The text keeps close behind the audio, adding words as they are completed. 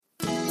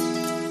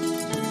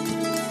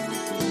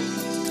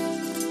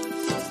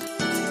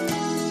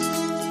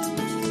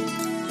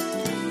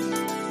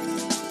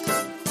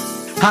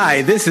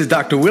Hi, this is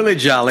Dr. Willie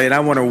Jolly, and I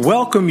want to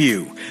welcome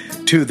you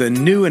to the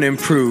new and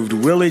improved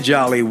Willie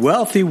Jolly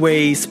Wealthy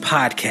Ways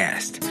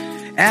podcast.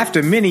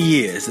 After many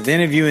years of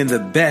interviewing the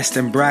best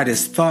and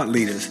brightest thought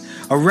leaders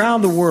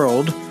around the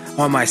world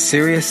on my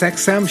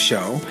SiriusXM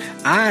show,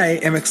 I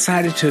am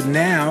excited to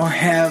now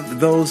have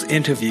those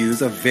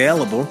interviews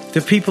available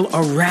to people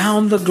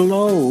around the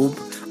globe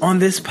on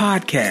this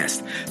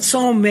podcast.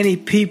 So many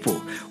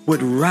people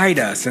would write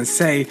us and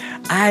say,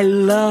 I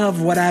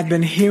love what I've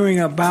been hearing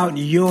about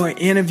your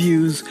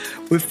interviews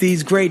with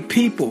these great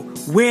people.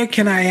 Where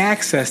can I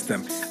access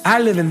them? I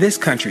live in this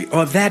country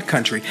or that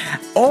country,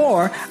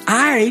 or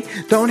I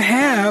don't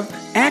have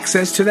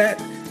access to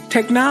that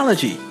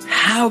technology.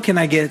 How can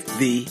I get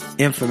the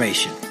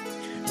information?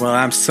 Well,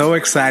 I'm so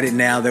excited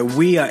now that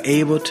we are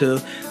able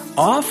to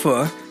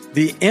offer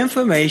the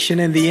information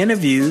and the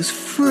interviews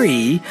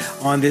free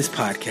on this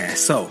podcast.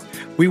 So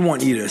we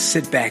want you to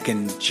sit back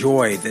and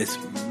enjoy this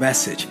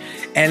message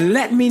and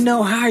let me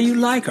know how you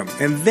like them.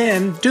 And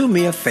then do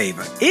me a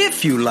favor.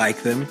 If you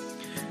like them,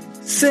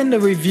 send a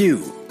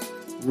review,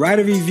 write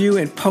a review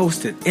and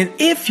post it. And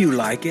if you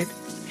like it,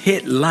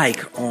 hit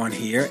like on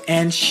here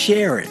and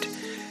share it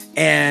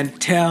and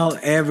tell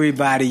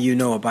everybody you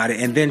know about it,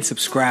 and then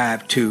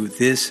subscribe to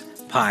this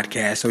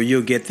podcast so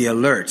you'll get the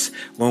alerts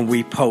when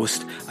we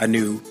post a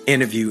new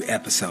interview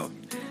episode.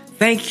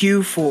 Thank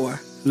you for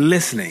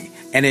listening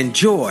and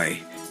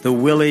enjoy the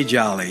Willie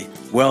Jolly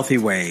Wealthy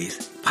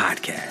Ways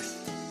podcast.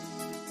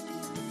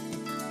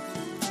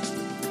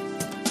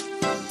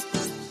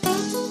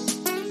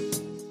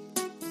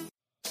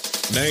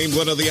 Named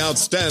one of the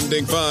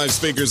outstanding 5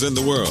 speakers in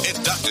the world.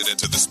 Inducted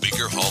into the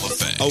Speaker Hall of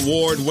Fame.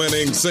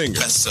 Award-winning singer.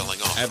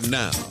 Best-selling author. And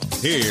now,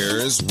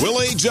 here's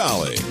Willie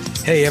Jolly.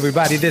 Hey,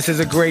 everybody, this is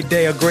a great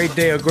day, a great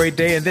day, a great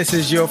day. And this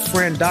is your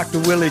friend, Dr.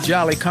 Willie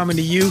Jolly, coming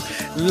to you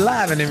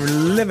live and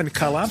in living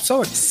color. I'm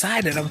so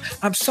excited.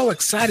 I'm so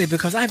excited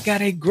because I've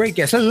got a great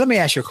guest. So let me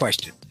ask you a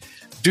question.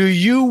 Do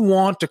you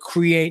want to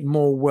create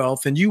more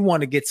wealth and you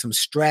want to get some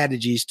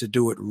strategies to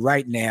do it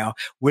right now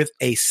with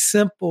a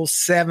simple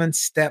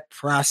 7-step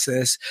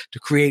process to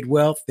create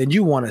wealth? Then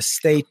you want to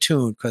stay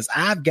tuned, because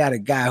I've got a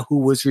guy who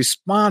was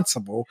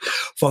responsible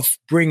for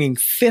bringing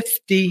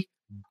 $50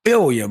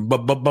 billion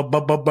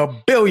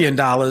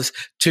dollars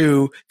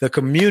to the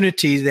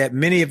communities that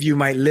many of you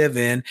might live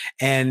in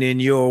and in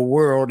your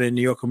world and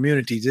your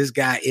communities. This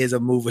guy is a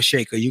mover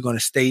shaker. You're going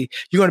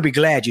to be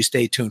glad you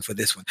stayed tuned for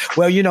this one.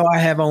 Well, I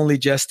have only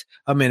just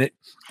a minute,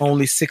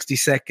 only 60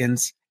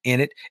 seconds in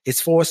it. It's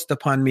forced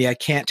upon me. I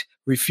can't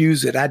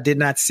refuse it. I did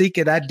not seek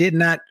it. I did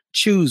not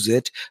choose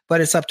it,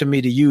 but it's up to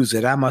me to use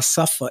it. I must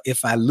suffer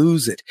if I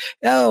lose it.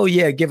 Oh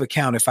yeah, give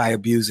account if I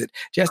abuse it.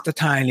 Just a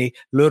tiny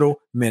little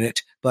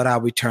minute, but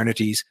our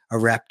eternities are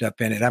wrapped up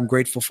in it. I'm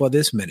grateful for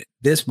this minute,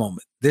 this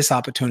moment, this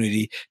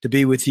opportunity to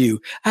be with you.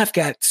 I've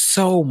got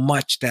so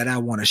much that I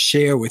want to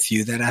share with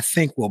you that I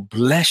think will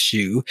bless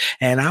you.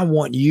 And I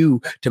want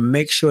you to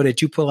make sure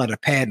that you pull out a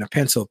pad and a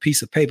pencil, a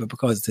piece of paper,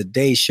 because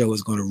today's show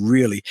is going to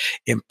really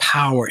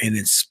empower and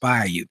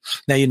inspire you.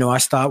 Now, I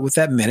start with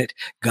that minute,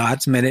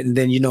 God's minute, and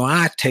then,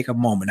 I take a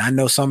moment. I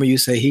know some of you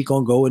say he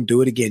going to go and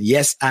do it again.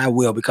 Yes, I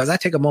will, because I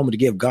take a moment to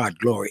give God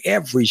glory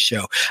every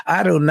show.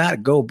 I do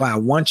not go by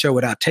one show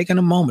without taking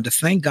a moment to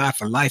thank God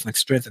for life and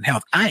strength and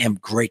health. I am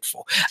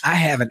grateful. I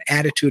have an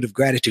attitude of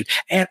gratitude.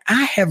 And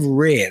I have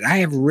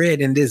read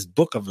in this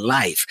book of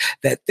life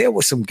that there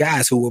were some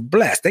guys who were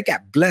blessed. They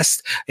got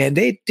blessed and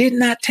they did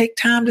not take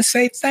time to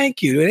say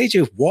thank you. They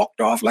just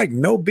walked off like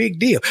no big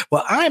deal.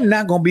 Well, I'm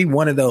not going to be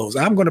one of those.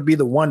 I'm going to be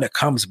the one that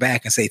comes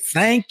back and say,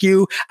 thank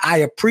you. I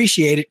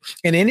appreciate it.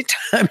 And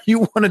anytime you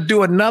want to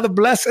do another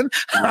blessing,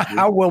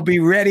 I will be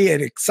ready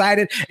and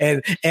excited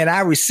and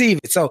I receive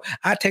it. So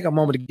I take a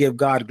moment to give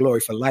God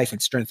glory for life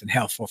and strength and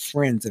health, for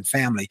friends and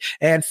family,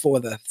 and for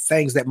the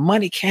things that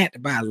money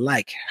can't buy,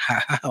 like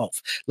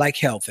health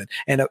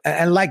and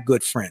like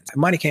good friends.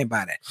 Money can't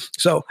buy that.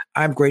 So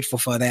I'm grateful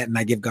for that, and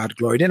I give God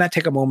glory. Then I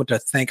take a moment to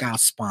thank our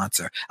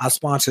sponsor. Our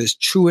sponsor is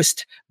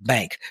Truist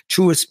Bank.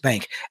 Truist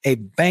Bank, a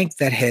bank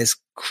that has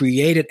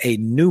created a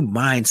new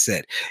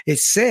mindset. It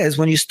says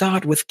when you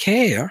start with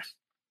care,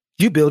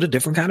 you build a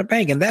different kind of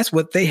bank. And that's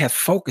what they have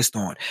focused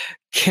on,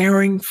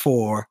 caring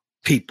for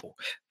people,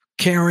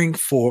 caring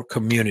for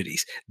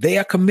communities. They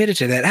are committed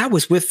to that. I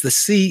was with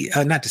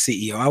not the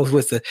CEO. I was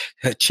with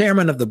the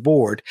chairman of the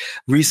board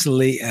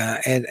recently,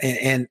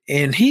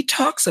 and he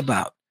talks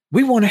about,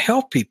 we want to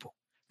help people.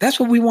 That's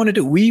what we want to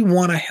do. We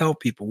want to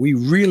help people. We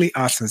really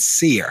are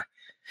sincere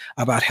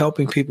about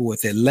helping people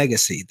with their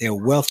legacy, their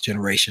wealth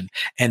generation,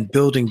 and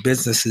building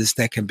businesses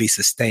that can be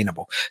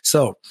sustainable.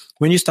 So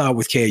when you start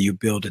with care, you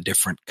build a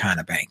different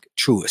kind of bank,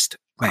 Truist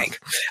Bank.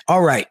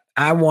 All right.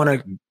 I want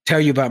to tell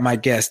you about my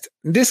guest.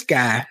 This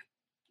guy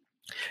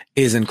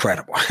is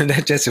incredible.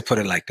 Just to put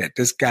it like that.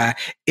 This guy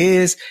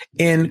is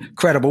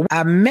incredible.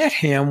 I met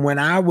him when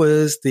I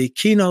was the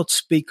keynote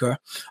speaker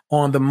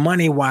on the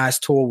Money Wise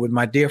tour with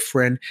my dear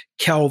friend,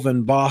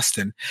 Kelvin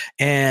Boston.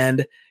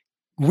 And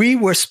we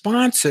were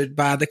sponsored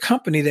by the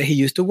company that he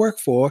used to work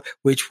for,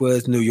 which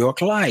was New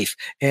York Life.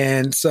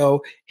 And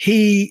so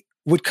he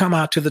would come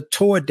out to the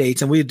tour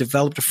dates, and we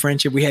developed a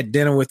friendship. We had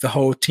dinner with the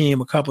whole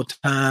team a couple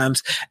of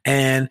times,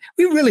 and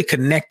we really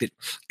connected.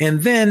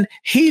 And then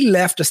he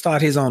left to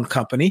start his own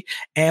company.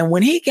 And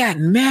when he got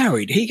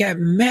married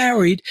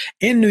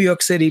in New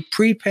York City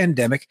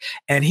pre-pandemic,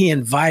 and he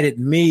invited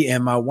me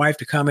and my wife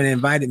to come and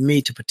invited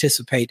me to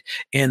participate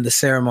in the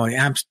ceremony.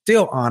 I'm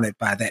still honored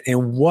by that.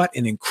 And what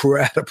an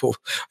incredible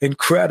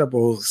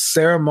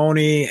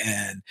ceremony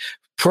and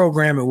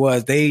program it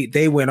was.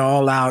 They went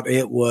all out.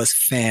 It was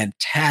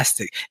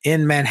fantastic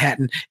in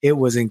Manhattan. It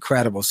was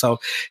incredible. So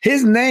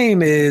his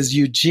name is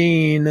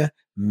Eugene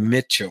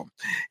Mitchell,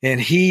 and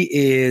he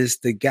is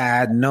the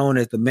guy known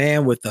as the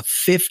man with the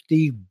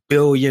 $50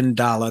 billion,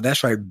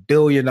 that's right, $1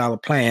 billion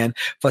plan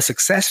for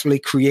successfully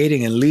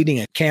creating and leading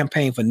a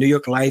campaign for New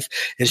York Life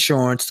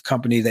Insurance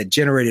Company that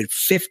generated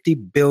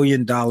 $50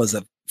 billion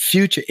of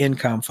future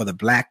income for the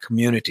Black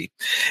community.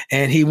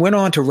 And he went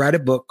on to write a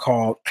book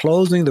called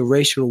Closing the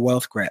Racial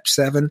Wealth Gap,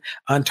 7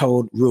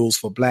 Untold Rules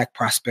for Black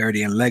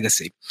Prosperity and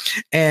Legacy.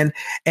 And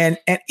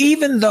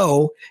even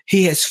though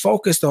he has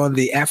focused on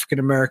the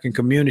African-American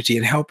community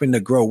and helping to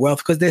grow wealth,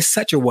 because there's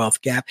such a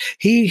wealth gap,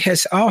 he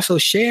has also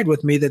shared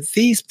with me that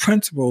these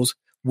principles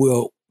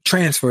will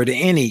transfer to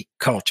any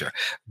culture,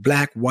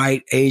 Black,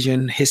 white,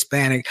 Asian,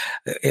 Hispanic,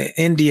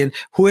 Indian,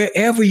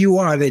 wherever you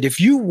are, that if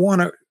you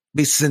want to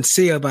be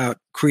sincere about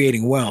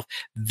creating wealth,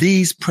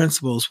 these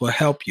principles will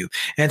help you.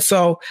 And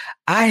so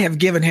I have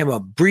given him a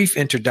brief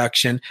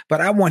introduction,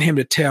 but I want him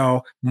to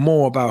tell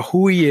more about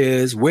who he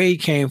is, where he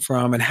came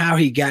from, and how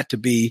he got to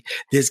be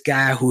this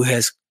guy who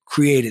has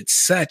created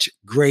such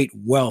great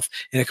wealth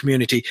in a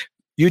community.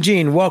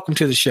 Eugene, welcome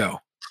to the show.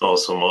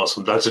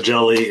 Awesome. Dr.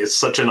 Jelly, it's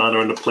such an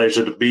honor and a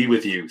pleasure to be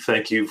with you.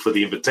 Thank you for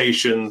the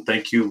invitation.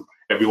 Thank you,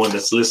 everyone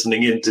that's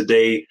listening in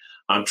today.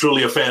 I'm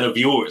truly a fan of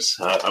yours.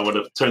 I want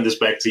to turn this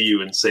back to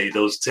you and say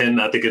those 10,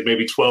 I think it may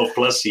be 12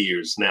 plus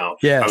years now.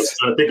 Yes. I was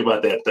trying to think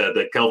about that.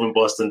 The Calvin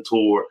Boston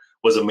tour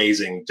was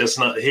amazing. Just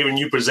not hearing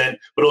you present,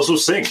 but also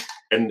sing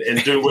and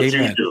do what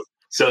you do.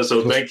 So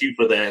thank you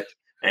for that.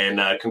 And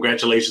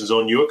congratulations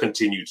on your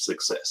continued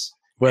success.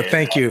 Well,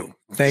 thank you.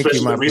 Thank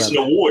you, my brother. Recent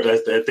award, I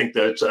think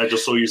that I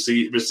just saw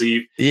you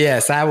receive.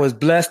 Yes, I was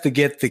blessed to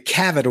get the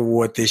Cavett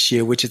Award this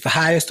year, which is the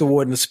highest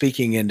award in the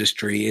speaking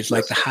industry. It's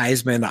like the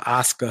Heisman, the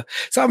Oscar.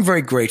 So I'm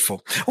very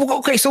grateful.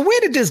 Okay, so where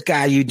did this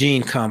guy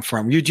Eugene come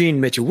from? Eugene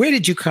Mitchell, where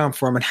did you come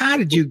from? And how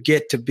did you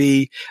get to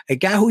be a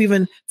guy who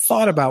even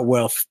thought about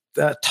wealth,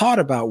 taught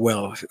about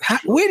wealth?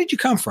 Where did you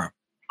come from?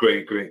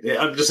 Great.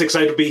 Yeah, I'm just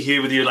excited to be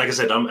here with you. Like I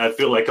said, I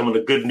feel like I'm on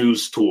a good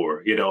news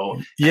tour,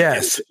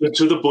 Yes. And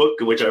to the book,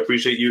 which I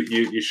appreciate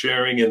you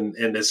sharing,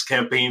 and this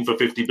campaign for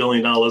 $50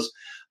 billion.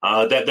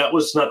 That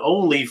was not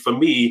only for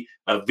me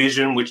a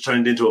vision, which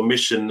turned into a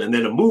mission and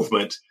then a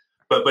movement,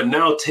 but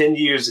now 10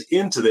 years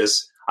into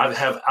this, I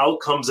have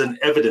outcomes and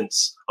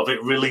evidence of it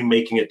really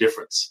making a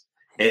difference.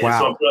 And wow.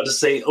 So I'm proud to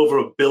say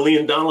over $1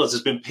 billion has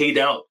been paid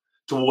out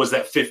towards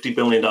that $50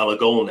 billion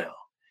goal now.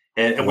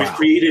 And we've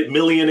created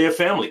millionaire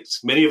families.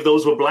 Many of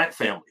those were Black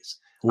families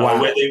where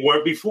they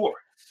weren't before.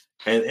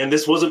 And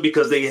this wasn't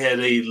because they had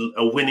a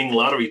winning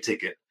lottery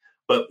ticket,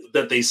 but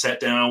that they sat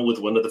down with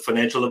one of the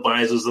financial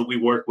advisors that we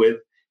work with,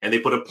 and they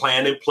put a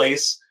plan in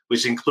place,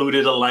 which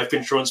included a life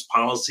insurance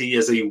policy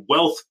as a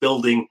wealth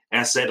building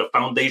asset, a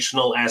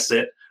foundational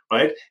asset,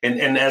 right?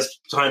 And as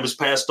time has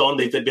passed on,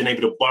 they've been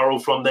able to borrow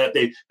from that.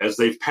 As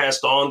they've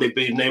passed on, they've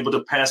been able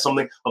to pass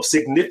something of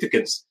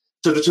significance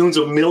to the tunes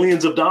of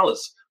millions of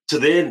dollars to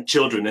their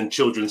children and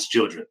children's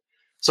children.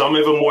 So I'm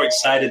even more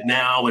excited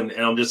now, and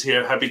I'm just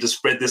here happy to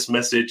spread this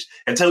message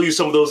and tell you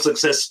some of those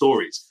success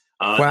stories.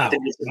 I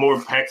think it's more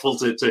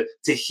impactful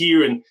to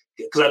hear, and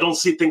because I don't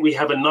think we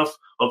have enough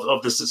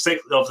of the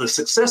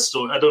success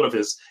story. I don't know if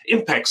it's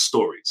impact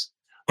stories.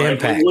 Right?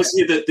 Impact. Let's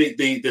hear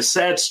the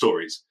sad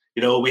stories.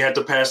 We had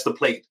to pass the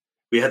plate.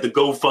 We had the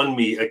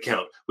GoFundMe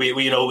account.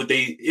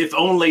 If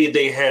only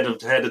they had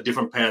a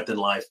different path in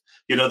life.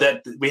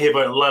 That we have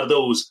a lot of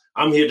those.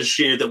 I'm here to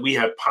share that we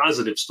have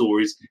positive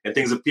stories and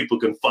things that people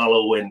can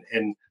follow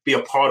and be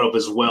a part of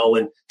as well,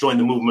 and join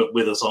the movement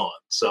with us on.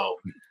 So,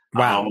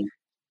 wow.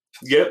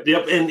 Yep.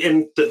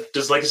 And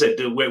just like I said,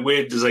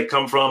 where does I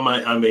come from?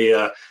 I'm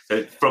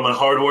from a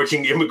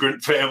hardworking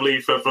immigrant family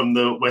from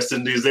the West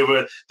Indies. They're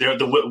at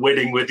the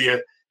wedding with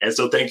you, and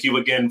so thank you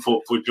again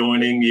for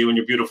joining, you and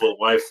your beautiful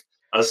wife.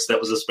 That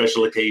was a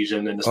special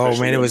occasion. And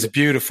it was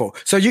beautiful.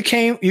 So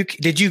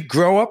did you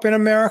grow up in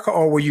America,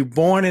 or were you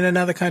born in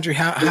another country?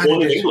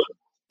 Born in England.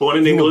 Born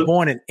in England.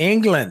 Born in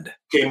England.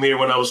 Came here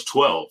when I was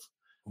 12.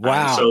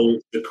 Wow. So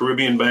the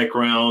Caribbean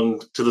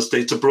background to the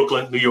States, to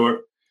Brooklyn, New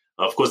York.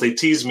 Of course, they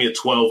teased me at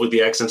 12 with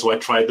the accent, so I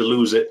tried to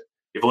lose it.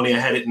 If only I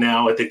had it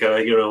now, I think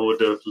I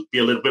would be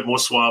a little bit more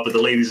suave with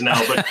the ladies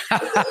now. But,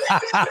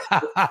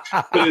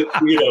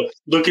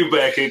 looking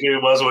back,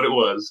 it was what it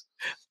was.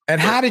 And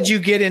how did you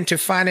get into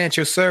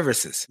financial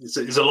services?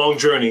 It's a long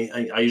journey.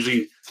 I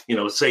usually,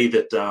 say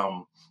that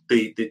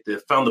they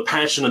found the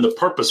passion and the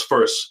purpose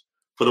first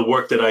for the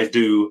work that I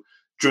do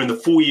during the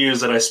 4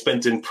 years that I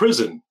spent in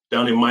prison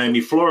down in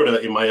Miami, Florida,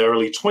 in my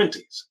early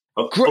 20s.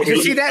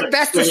 See,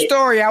 that's the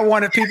story I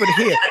wanted people to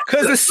hear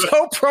because it's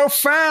so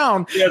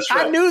profound. Right.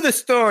 I knew the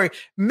story.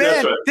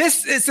 Man, right.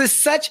 This is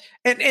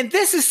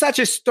such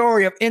a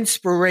story of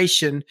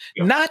inspiration,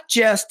 not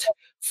just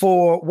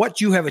for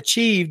what you have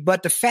achieved,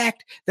 but the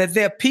fact that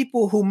there are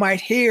people who might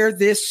hear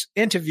this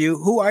interview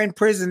who are in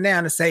prison now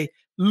and say,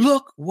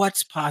 look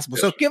what's possible.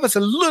 So give us a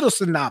little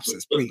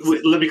synopsis, please.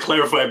 Let me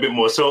clarify a bit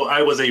more. So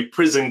I was a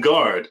prison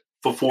guard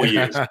for 4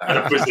 years at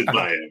a prison in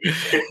Miami.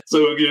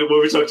 So what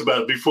we talked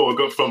about before,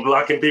 go from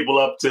locking people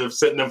up to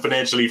setting them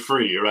financially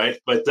free, right?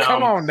 But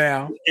come on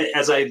now.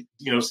 As I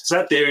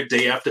sat there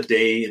day after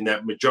day in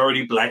that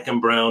majority black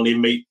and brown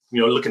inmate,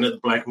 looking at the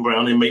black and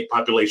brown inmate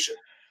population,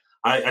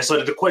 I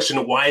started to question,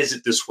 why is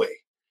it this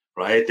way,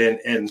 right?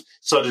 And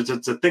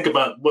started to think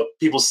about what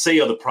people say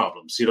are the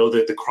problems,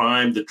 the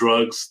crime, the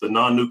drugs, the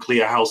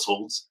non-nuclear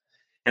households.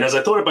 And as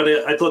I thought about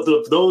it, I thought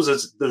of those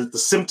as the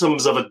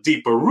symptoms of a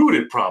deeper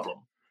rooted problem,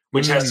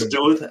 which has to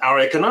do with our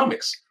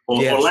economics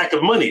or lack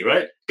of money,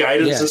 right?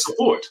 Guidance and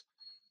support,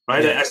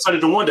 right? I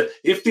started to wonder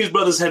if these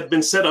brothers had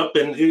been set up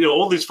and,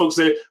 all these folks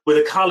there with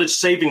a college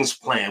savings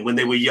plan when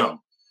they were young,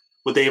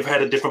 would they have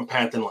had a different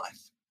path in life?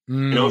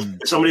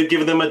 If somebody had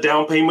given them a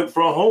down payment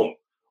for a home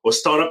or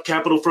startup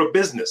capital for a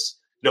business,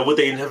 would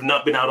they have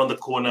not been out on the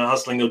corner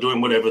hustling or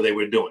doing whatever they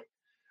were doing,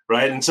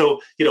 right? And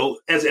so,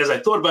 as I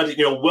thought about it,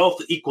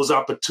 wealth equals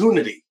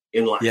opportunity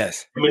in life.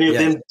 Yes. Many of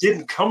them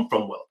didn't come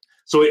from wealth.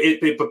 So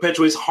it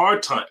perpetuates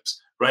hard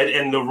times, right?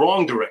 And the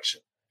wrong direction.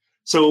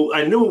 So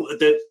I knew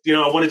that,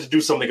 I wanted to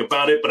do something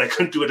about it, but I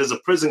couldn't do it as a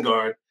prison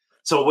guard.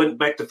 So I went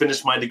back to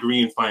finish my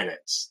degree in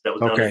finance. That was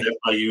down at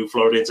FIU,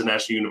 Florida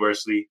International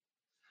University.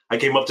 I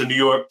came up to New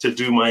York to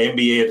do my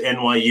MBA at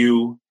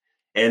NYU.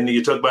 And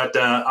you talk about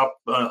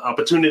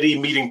opportunity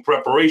meeting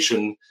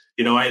preparation.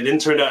 I had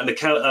interned out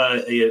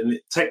in a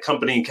tech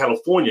company in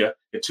California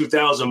in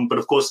 2000, but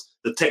of course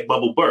the tech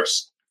bubble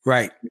burst.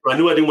 Right. I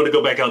knew I didn't want to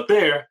go back out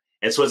there.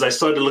 And so as I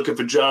started looking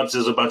for jobs, I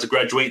was about to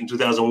graduate in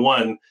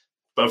 2001,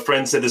 my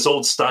friend said this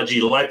old stodgy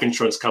life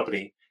insurance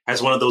company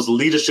has one of those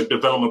leadership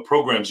development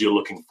programs you're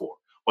looking for.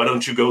 Why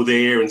don't you go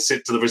there and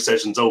sit till the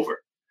recession's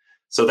over?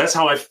 So that's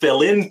how I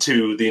fell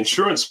into the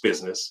insurance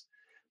business.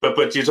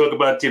 But you talk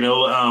about,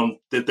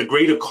 the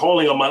greater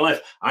calling of my life.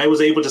 I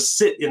was able to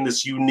sit in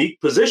this unique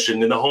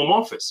position in the home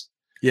office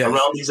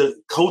around these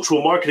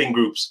cultural marketing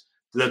groups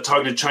that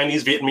targeted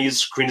Chinese,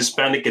 Vietnamese, Korean,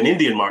 Hispanic, and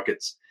Indian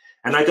markets.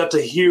 And I got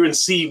to hear and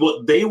see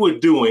what they were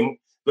doing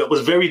that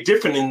was very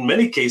different in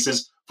many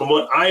cases from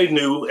what I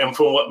knew and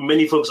from what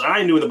many folks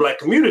I knew in the Black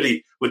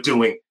community were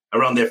doing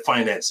around their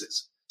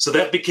finances. So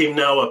that became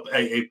now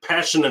a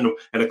passion and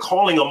a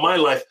calling on my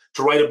life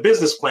to write a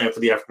business plan for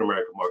the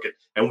African-American market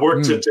and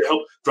work to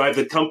help drive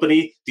the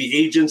company, the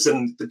agents,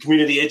 and the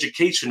community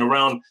education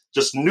around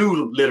just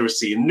new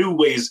literacy and new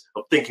ways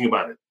of thinking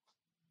about it.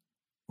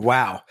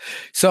 Wow.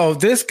 So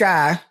this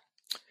guy,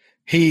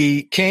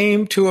 he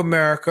came to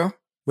America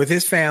with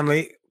his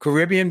family,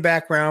 Caribbean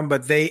background,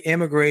 but they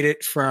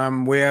immigrated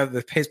from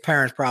his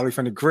parents probably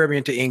from the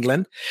Caribbean to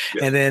England,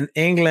 and then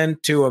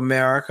England to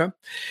America.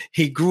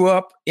 He grew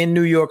up in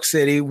New York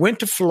City, went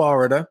to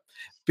Florida,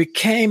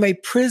 became a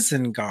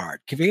prison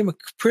guard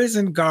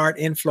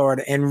in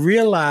Florida, and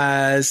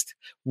realized,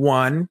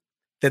 one,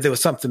 that there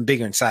was something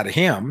bigger inside of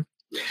him,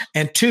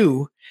 and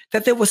two,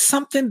 that there was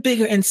something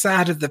bigger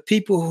inside of the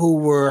people who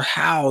were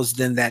housed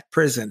in that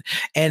prison.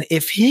 And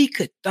if he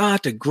could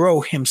start to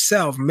grow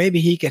himself, maybe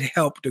he could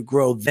help to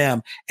grow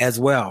them as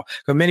well.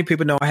 Because many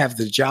people know I have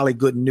the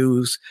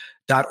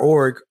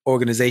jollygoodnews.org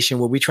organization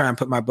where we try and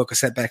put my book, A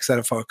Setback, Set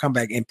Up for a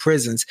Comeback, in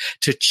prisons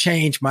to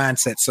change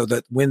mindsets so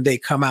that when they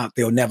come out,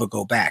 they'll never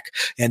go back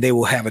and they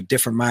will have a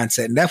different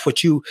mindset. And that's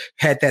what you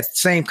had, that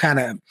same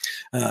kind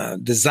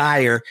of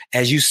desire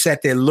as you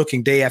sat there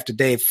looking day after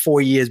day, 4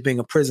 years being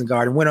a prison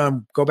guard, and went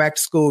on, go back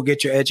to school,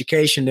 get your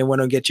education, then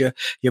went on get your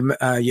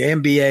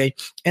MBA,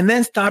 and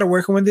then started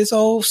working with this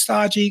old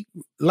stodgy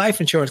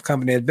life insurance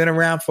company that's been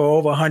around for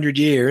over 100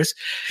 years.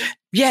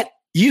 Yet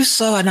you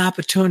saw an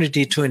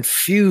opportunity to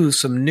infuse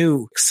some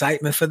new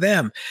excitement for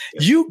them.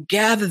 You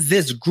gathered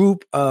this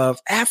group of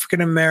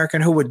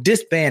African-American who were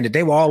disbanded.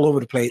 They were all over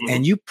the place,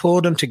 and you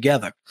pulled them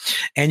together.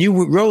 And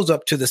you rose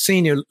up to the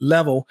senior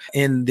level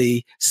in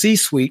the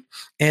C-suite.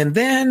 And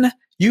then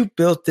you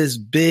built this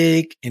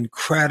big,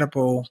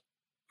 incredible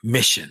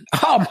mission.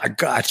 Oh my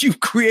God, you've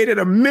created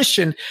a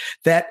mission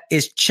that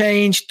is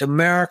changed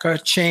America,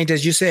 changed,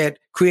 as you said,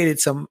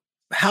 created some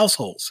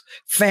households,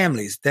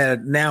 families that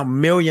are now $1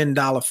 million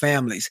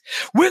families.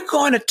 We're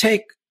going to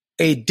take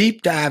a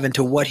deep dive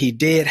into what he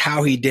did,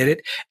 how he did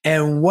it,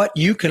 and what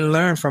you can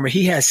learn from it.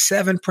 He has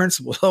 7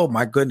 principles. Oh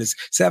my goodness,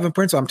 7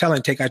 principles. I'm telling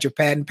you, take out your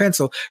pad and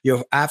pencil,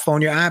 your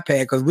iPhone, your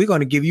iPad, because we're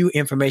going to give you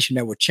information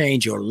that will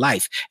change your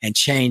life and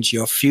change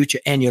your future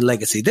and your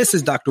legacy. This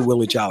is Dr.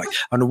 Willie Jolly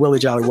on the Willie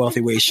Jolly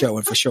Wealthy Way Show.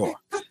 And for sure,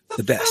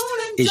 the best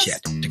is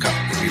yet to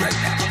come. We'll be right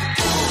back.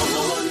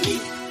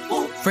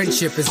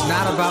 Friendship is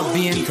not about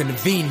being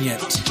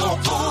convenient.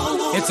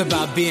 It's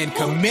about being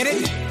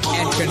committed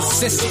and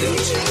consistent.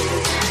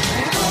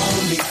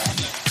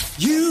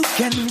 You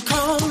can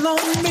call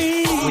on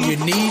me. When you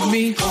need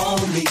me, call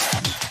me.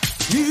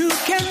 You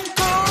can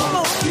call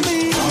on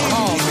me.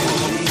 Call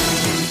me.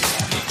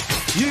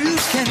 You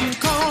can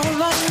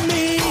call on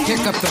me.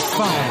 Pick up the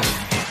phone.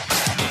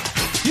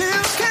 You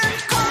can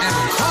call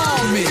and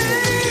call me.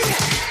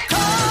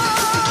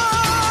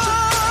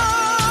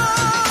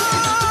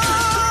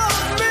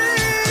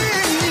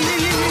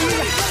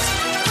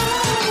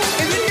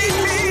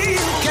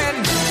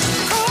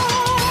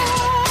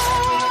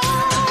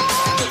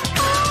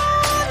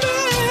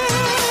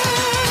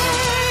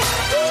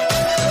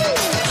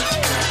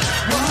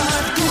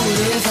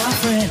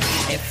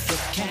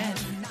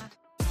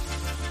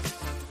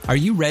 Are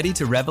you ready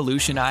to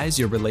revolutionize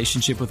your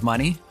relationship with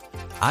money?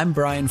 I'm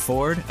Brian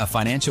Ford, a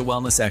financial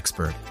wellness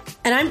expert.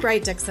 And I'm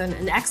Bright Dixon,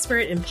 an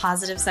expert in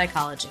positive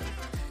psychology.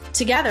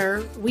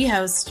 Together, we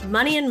host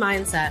Money and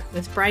Mindset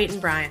with Bright and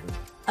Brian,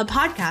 a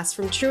podcast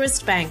from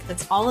Truist Bank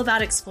that's all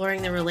about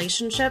exploring the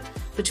relationship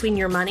between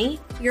your money,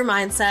 your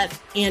mindset,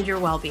 and your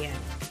well-being.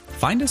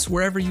 Find us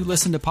wherever you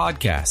listen to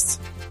podcasts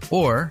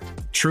or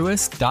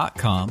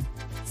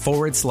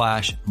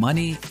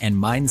truist.com/money and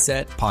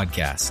mindset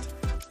podcast.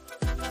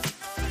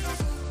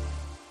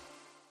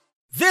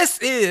 This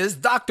is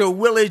Dr.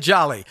 Willie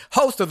Jolly,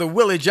 host of the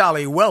Willie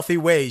Jolly Wealthy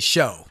Ways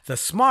Show. The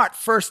smart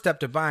first step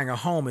to buying a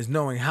home is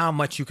knowing how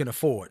much you can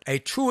afford. A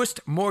Truist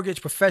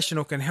mortgage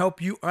professional can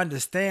help you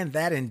understand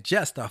that in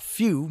just a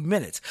few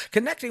minutes.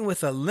 Connecting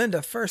with a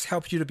lender first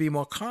helps you to be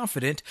more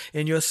confident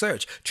in your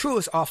search.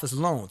 Truist offers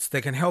loans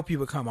that can help you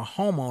become a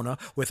homeowner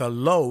with a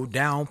low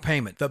down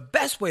payment. The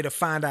best way to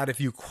find out if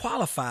you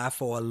qualify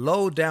for a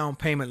low down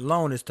payment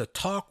loan is to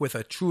talk with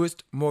a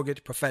Truist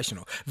mortgage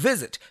professional.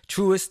 Visit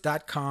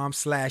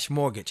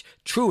truist.com/mortgage.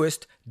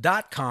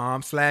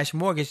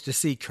 Truist.com/mortgage to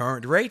see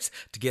current rates,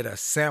 to get a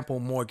sample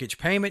mortgage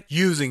payment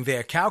using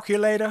their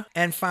calculator,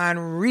 and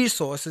find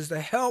resources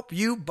to help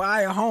you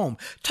buy a home.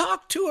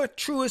 Talk to a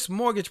Truist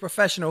mortgage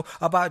professional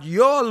about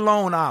your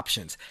loan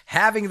options.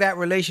 Having that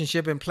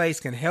relationship in place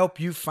can help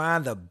you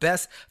find the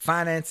best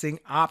financing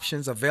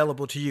options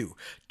available to you.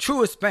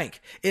 Truist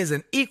Bank is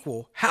an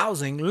equal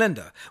housing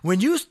lender. When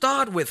you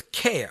start with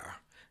care,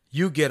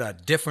 you get a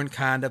different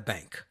kind of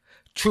bank.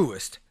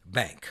 Truist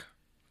Bank.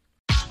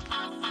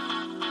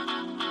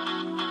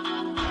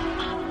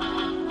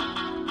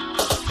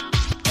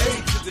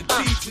 The D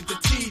to the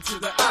T to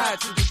the I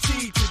to the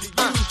T to the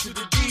U to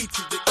the D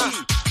to the E.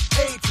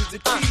 A to the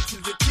T to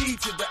the T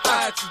to the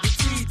I to the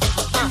T to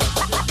the U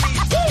to the D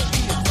to the E.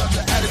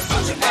 It's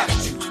about your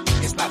attitude.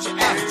 It's about your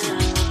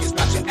attitude. It's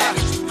about your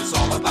attitude. It's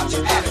all about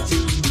your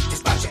attitude. It's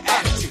about your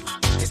attitude.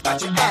 It's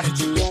about your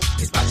attitude.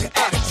 It's about your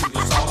attitude.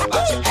 It's all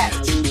about your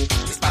attitude.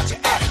 It's about your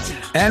attitude.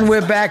 And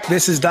we're back.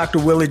 This is Dr.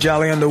 Willie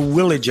Jolly on the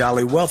Willie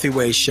Jolly Wealthy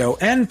Ways Show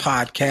and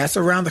podcast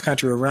around the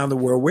country, around the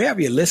world,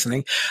 wherever you're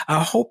listening.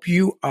 I hope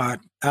you are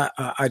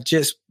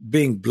just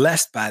being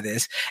blessed by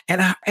this. And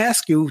I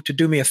ask you to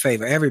do me a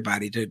favor,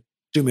 everybody, to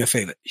do me a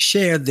favor.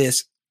 Share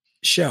this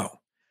show,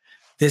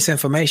 this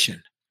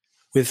information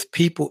with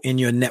people in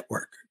your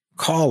network.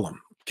 Call them,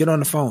 get on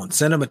the phone,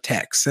 send them a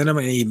text, send them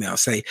an email.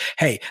 Say,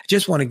 hey, I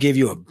just want to give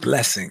you a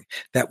blessing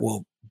that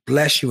will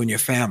bless you and your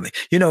family.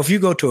 You know, if you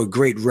go to a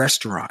great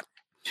restaurant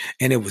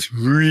and it was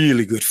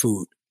really good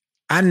food,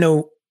 I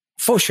know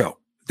for sure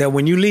that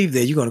when you leave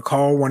there, you're going to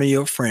call one of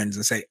your friends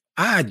and say,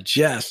 I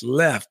just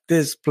left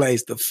this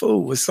place. The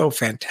food was so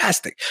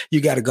fantastic.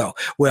 You got to go.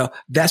 Well,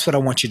 that's what I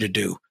want you to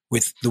do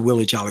with the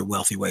Willie Jolly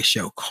Wealthy Way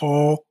Show.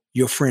 Call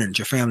your friends,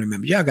 your family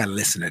members. Y'all got to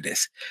listen to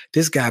this.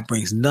 This guy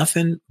brings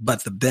nothing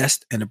but the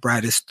best and the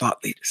brightest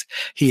thought leaders.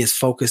 He is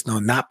focused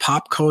on not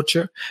pop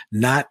culture,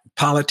 not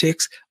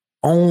politics,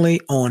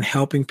 only on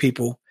helping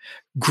people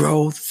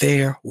grow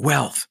their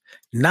wealth,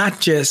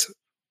 not just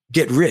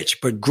get rich,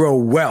 but grow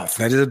wealth.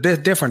 That is a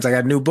big difference. I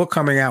got a new book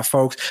coming out,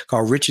 folks,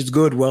 called Rich is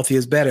Good, Wealthy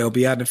is Better. It'll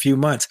be out in a few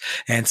months.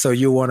 And so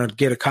you'll want to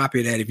get a copy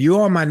of that. If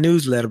you're on my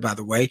newsletter, by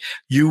the way,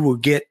 you will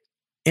get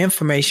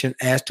information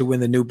as to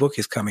when the new book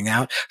is coming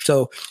out.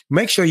 So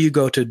make sure you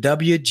go to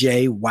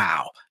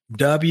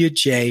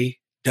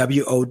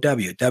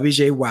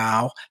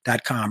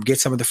WJWow.com. Get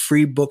some of the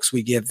free books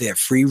we give there,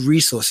 free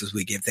resources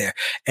we give there.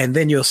 And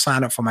then you'll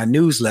sign up for my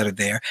newsletter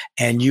there,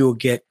 and you'll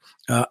get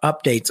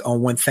updates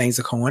on when things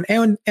are going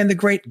on and the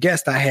great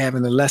guest I have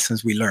and the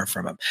lessons we learn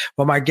from him.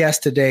 Well, my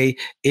guest today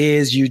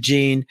is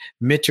Eugene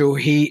Mitchell.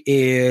 He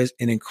is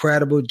an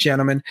incredible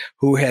gentleman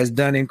who has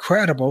done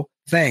incredible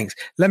things.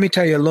 Let me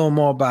tell you a little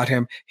more about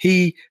him.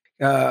 He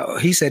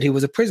said he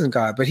was a prison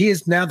guard, but he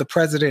is now the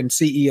president and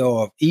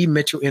CEO of E.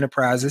 Mitchell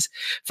Enterprises,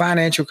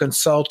 financial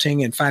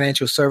consulting and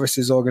financial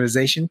services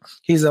organization.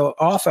 He's the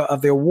author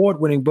of the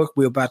award-winning book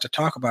we're about to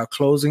talk about,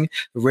 Closing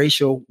the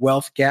Racial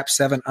Wealth Gap,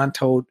 7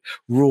 Untold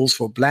Rules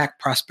for Black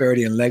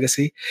Prosperity and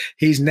Legacy.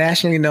 He's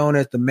nationally known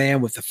as the man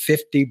with the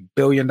 $50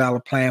 billion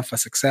plan for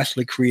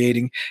successfully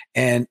creating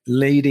and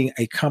leading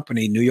a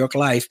company, New York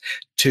Life,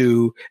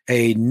 to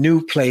a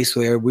new place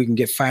where we can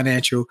get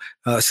financial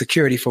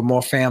security for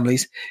more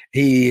families.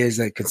 He is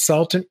a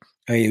consultant,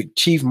 a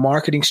chief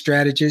marketing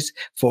strategist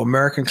for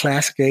American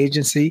Classic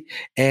Agency,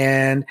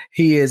 and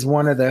he is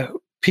one of the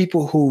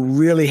people who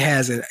really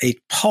has a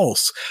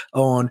pulse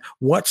on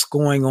what's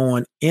going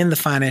on in the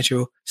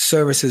financial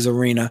services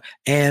arena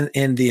and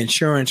in the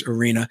insurance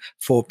arena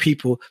for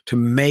people to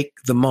make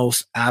the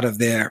most out of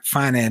their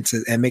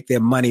finances and make their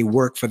money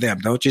work for them.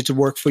 Don't just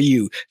work for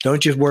you.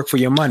 Don't just work for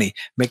your money.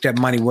 Make that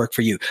money work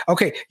for you.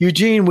 Okay,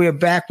 Eugene, we're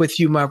back with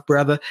you, my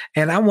brother.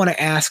 And I want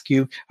to ask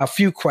you a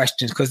few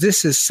questions because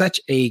this is such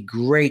a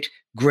great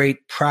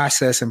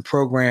process and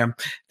program.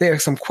 There are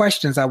some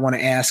questions I want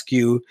to ask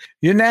you.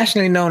 You're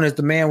nationally known as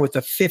the man with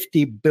the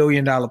 $50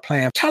 billion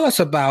plan. Tell us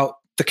about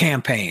the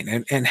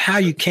campaign and how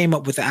you came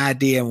up with the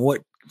idea and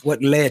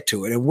what led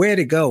to it and where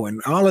to go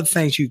and all of the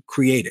things you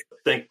created.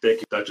 Thank you,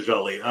 Dr.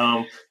 Jolly.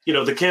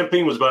 The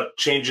campaign was about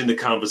changing the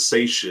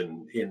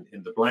conversation in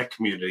the Black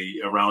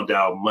community around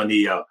our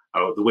money, the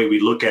way we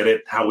look at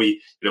it, how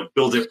we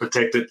build it,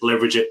 protect it,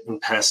 leverage it, and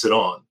pass it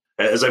on.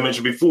 As I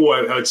mentioned before,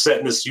 I had sat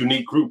in this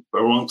unique group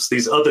amongst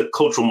these other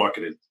cultural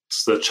markets,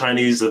 the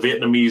Chinese, the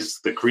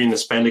Vietnamese, the Korean,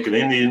 Hispanic, and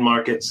Indian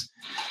markets.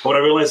 What I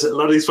realized that a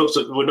lot of these folks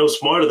were no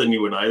smarter than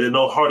you and I. They're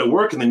no harder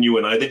working than you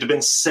and I. They've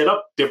been set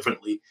up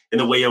differently in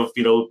the way of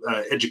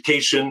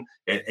education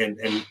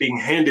and being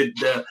handed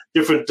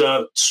different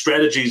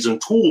strategies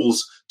and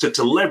tools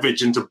to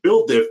leverage and to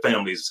build their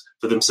families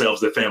for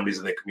themselves, their families,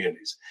 and their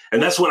communities.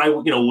 And that's what I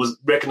was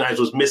recognized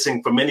was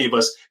missing for many of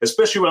us,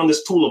 especially around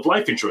this tool of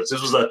life insurance.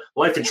 This was a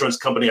life insurance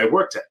company I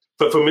worked at.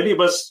 But for many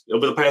of us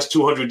over the past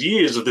 200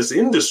 years of this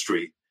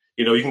industry,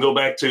 you can go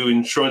back to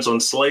insurance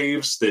on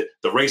slaves,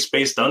 the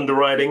race-based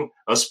underwriting,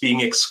 us being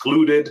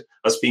excluded,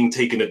 us being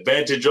taken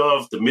advantage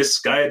of, the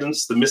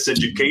misguidance, the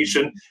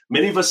miseducation.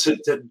 Many of us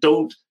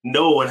don't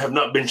know and have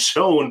not been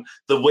shown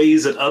the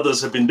ways that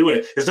others have been doing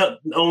it. It's not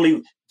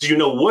only do you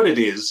know what it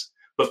is,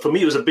 but for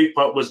me, it was a big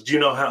part was, do you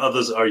know how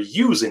others are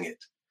using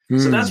it?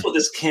 So that's what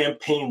this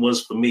campaign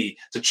was for me,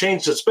 to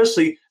change,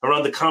 especially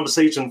around the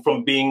conversation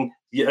from being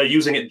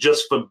using it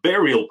just for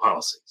burial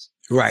policies.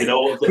 Right.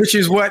 Which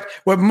is what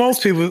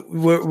most people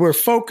were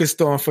focused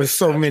on for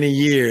so many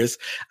years.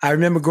 I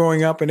remember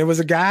growing up and there was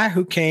a guy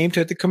who came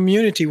to the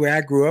community where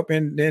I grew up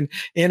in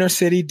inner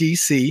city,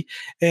 DC,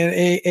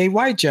 and a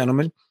white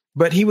gentleman,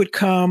 but he would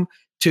come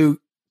to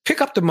pick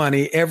up the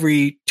money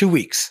every 2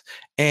 weeks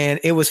and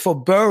it was for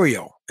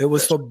burial. It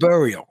was for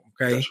burial.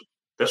 Okay.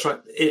 That's right.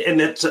 And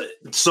that's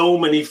so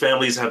many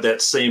families have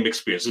that same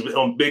experience.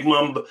 Big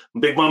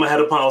Mama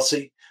had a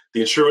policy. The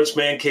insurance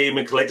man came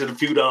and collected a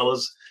few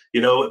dollars.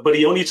 But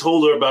he only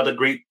told her about a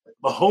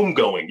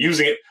homegoing,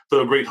 using it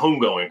for a great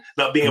homegoing,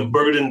 not being a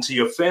burden to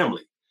your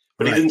family.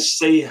 But he didn't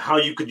say how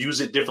you could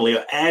use it differently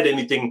or add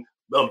anything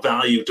of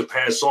value to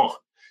pass on.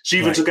 She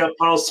even took out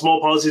small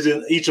policies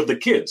in each of the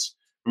kids.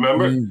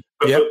 Remember?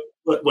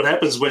 But what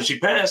happens when she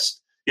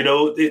passed,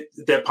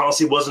 that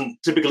policy wasn't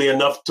typically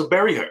enough to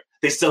bury her.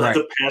 They still have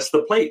to pass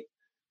the plate.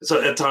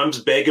 So at times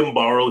beg and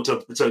borrow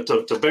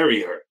to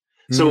bury her.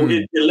 So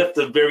it left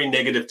a very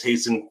negative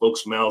taste in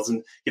folks' mouths.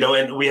 And,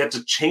 and we had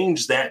to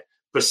change that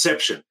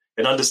perception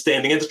and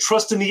understanding and the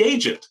trust in the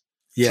agent.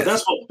 Yes. So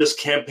that's what this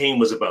campaign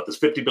was about, this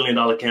 $50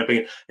 billion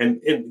campaign. And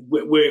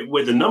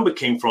where the number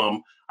came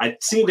from,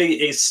 I'd seen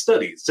a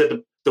study that said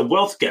the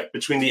wealth gap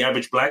between the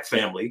average Black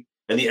family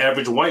and the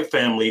average white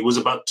family was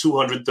about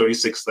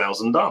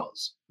 $236,000.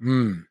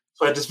 So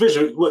I had this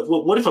vision,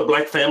 what if a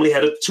Black family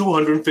had a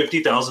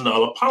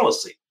 $250,000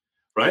 policy?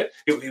 Right?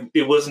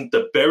 It wasn't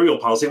the burial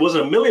policy. It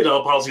wasn't $1 million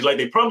policy like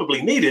they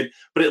probably needed,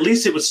 but at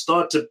least it would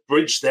start to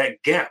bridge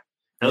that gap.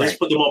 At least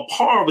put them on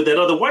par with that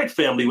other white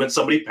family when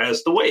somebody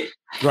passed away.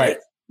 Right.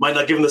 Might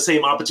not give them the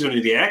same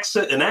opportunity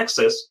and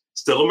access,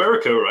 still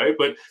America, right?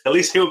 But at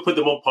least he would put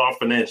them on par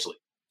financially.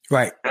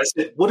 Right. I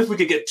said, what if we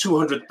could get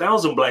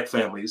 200,000 Black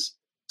families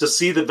to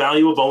see the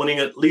value of owning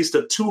at least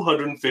a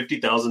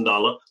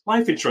 $250,000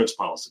 life insurance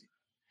policy?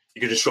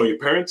 You could insure your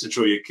parents,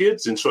 insure your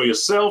kids, insure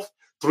yourself,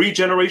 3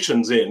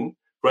 generations in.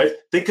 Right?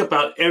 Think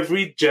about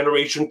every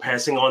generation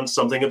passing on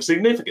something of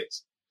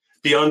significance.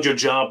 Beyond your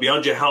job,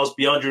 beyond your house,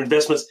 beyond your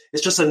investments,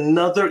 it's just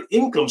another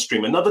income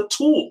stream, another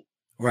tool.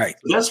 Right.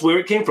 So that's where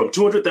it came from.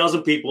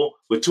 200,000 people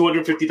with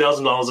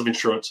 $250,000 of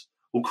insurance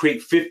will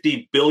create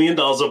 $50 billion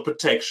of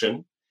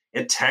protection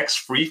and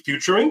tax-free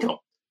future income,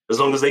 as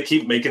long as they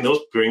keep making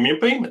those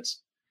premium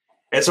payments.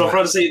 And so I'm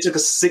proud to say it took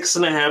us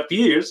 6.5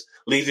 years,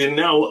 leading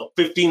now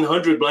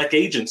 1,500 Black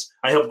agents.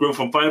 I helped grow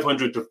from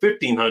 500 to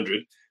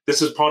 1,500.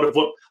 This is part of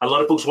what a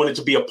lot of folks wanted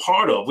to be a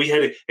part of. We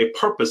had a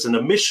purpose and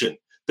a mission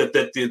that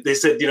they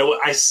said,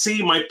 I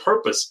see my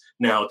purpose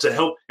now to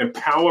help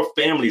empower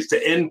families,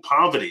 to end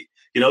poverty,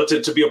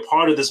 to be a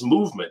part of this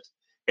movement.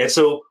 And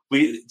so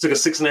it took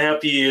us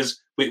 6.5 years.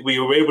 We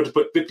were able to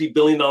put $50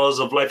 billion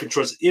of life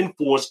insurance in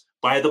force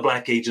by the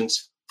Black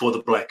agents for the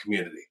Black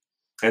community.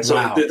 And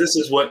so this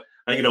is what,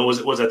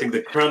 was I think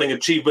the crowning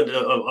achievement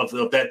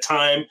of that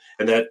time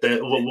and that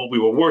what we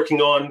were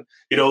working on.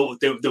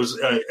 There was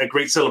a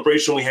great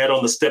celebration we had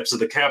on the steps of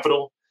the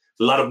Capitol.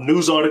 A lot of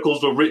news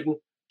articles were written,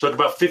 talk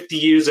about 50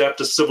 years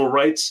after civil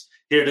rights.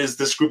 Here it is,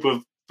 this group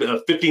of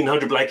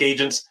 1,500 Black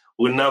agents.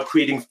 We're now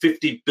creating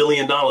 $50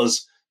 billion so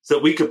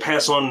that we could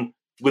pass on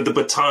with the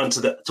baton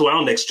to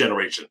our next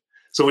generation.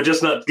 So we're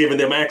just not giving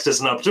them access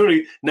and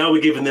opportunity. Now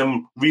we're giving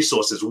them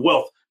resources,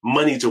 wealth,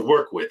 money to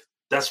work with.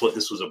 That's what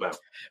this was about.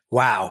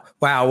 Wow.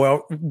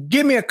 Well,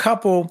 give me a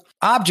couple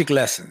object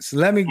lessons.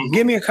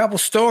 Give me a couple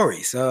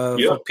stories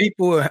for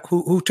people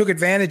who took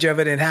advantage of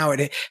it and how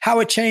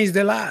it changed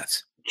their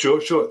lives. Sure.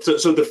 So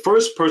the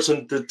first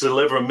person to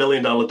deliver $1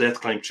 million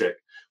death claim check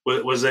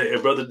was a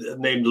brother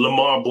named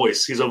Lamar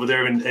Boyce. He's over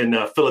there in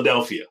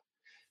Philadelphia.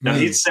 Now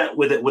he sat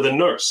with a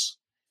nurse,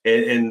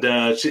 and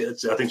I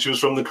think she was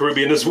from the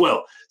Caribbean as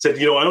well. Said,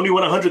 I only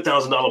want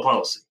 $100,000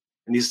 policy.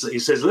 And he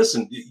says,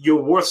 listen,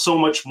 you're worth so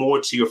much more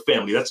to your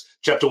family. That's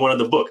chapter 1 of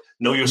the book.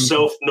 Know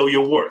yourself, know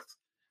your worth.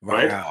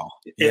 Right. Wow.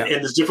 And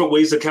there's different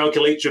ways to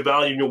calculate your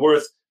value and your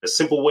worth. A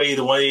simple way,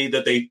 the way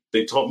that they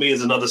taught me,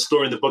 is another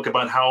story in the book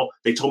about how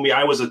they told me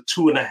I was a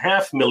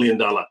 $2.5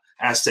 million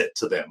asset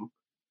to them.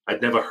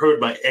 I'd never heard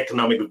my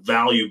economic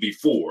value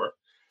before.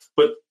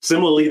 But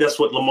similarly, that's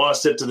what Lamar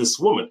said to this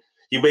woman.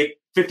 You make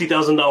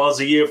 $50,000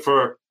 a year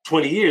for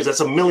 20 years.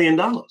 That's $1 million.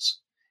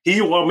 Here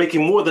you are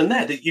making more than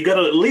that. You got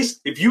to, at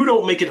least, if you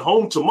don't make it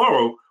home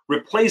tomorrow,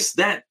 replace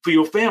that for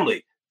your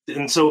family.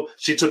 And so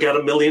she took out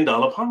 $1 million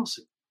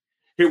policy.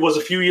 Here it was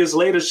a few years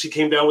later, she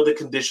came down with a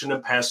condition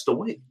and passed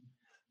away.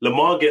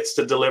 Lamar gets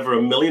to deliver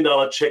 $1 million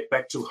check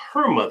back to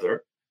her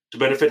mother to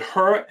benefit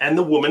her and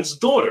the woman's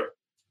daughter.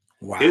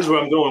 Wow. Here's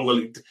where I'm going,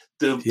 Willie.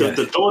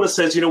 The daughter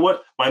says, you know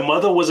what? My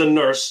mother was a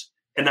nurse,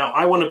 and now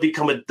I want to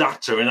become a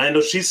doctor. And I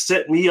know she's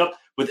set me up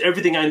with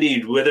everything I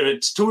need, whether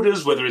it's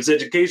tutors, whether it's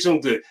education,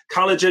 the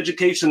college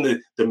education,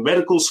 the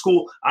medical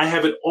school. I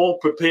have it all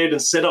prepared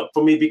and set up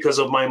for me because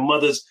of my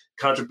mother's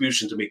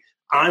contribution to me.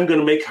 I'm going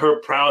to make her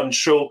proud and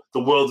show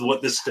the world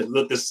what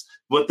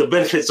the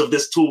benefits of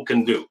this tool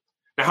can do.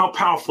 Now, how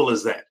powerful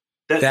is that?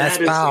 That's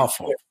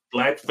powerful.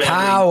 Black family.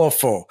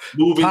 Powerful.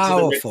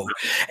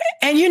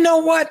 And you know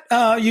what,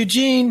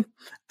 Eugene?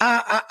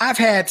 I've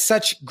had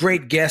such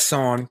great guests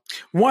on.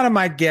 One of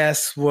my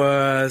guests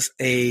was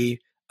a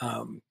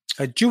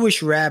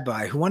Jewish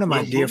rabbi, one of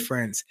my dear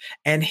friends,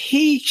 and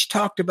he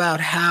talked about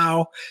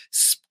how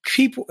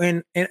people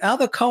in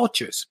other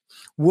cultures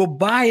will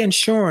buy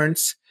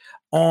insurance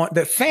on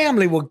the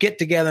family will get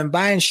together and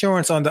buy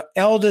insurance on the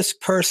eldest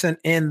person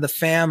in the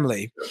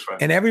family. That's right.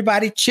 And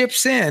everybody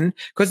chips in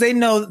because they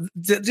know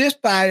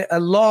just by a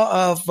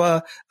law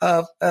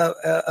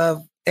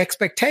of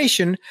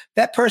expectation,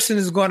 that person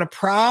is going to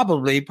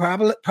probability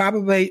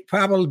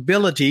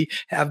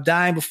have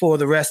died before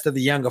the rest of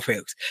the younger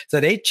folks. So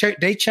they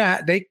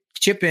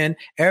chip in,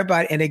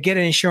 everybody, and they get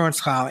an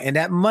insurance call, and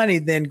that money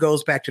then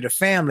goes back to the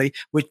family,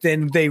 which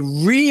then they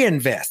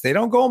reinvest. They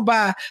don't go and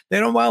buy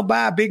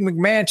a big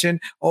McMansion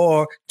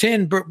or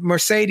 10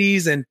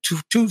 Mercedes and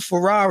two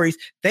Ferraris.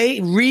 They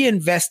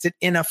reinvest it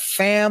in a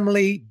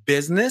family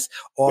business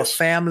or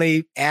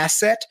family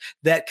asset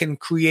that can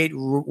create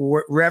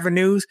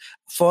revenues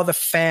for the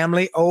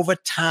family over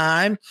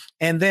time,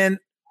 and then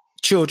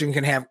children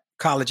can have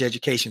college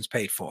educations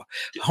paid for.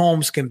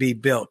 Homes can be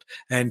built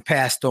and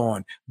passed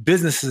on.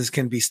 Businesses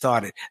can be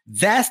started.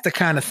 That's the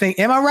kind of thing.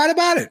 Am I right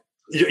about it?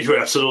 You're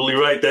absolutely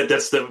right.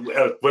 That's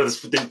one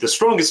of the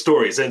strongest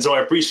stories. And so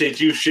I appreciate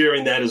you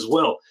sharing that as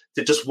well.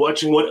 To just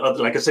watching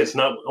like I said, it's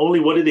not only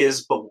what it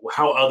is, but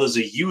how others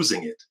are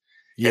using it.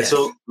 Yes. And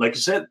so, like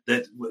you said,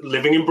 that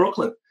living in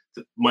Brooklyn,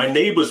 my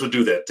neighbors would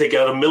do that. Take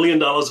out $1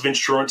 million of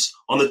insurance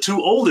on the two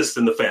oldest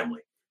in the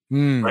family.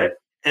 Right.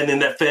 And then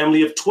that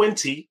family of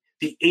 20,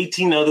 the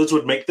 18 others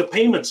would make the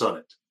payments on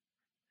it.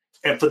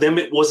 And for them,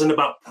 it wasn't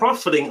about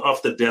profiting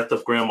off the death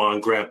of grandma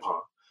and grandpa,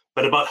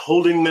 but about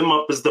holding them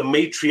up as the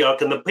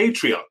matriarch and the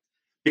patriarch.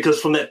 Because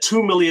from that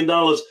 $2 million,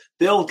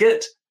 they'll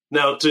get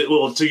now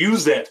to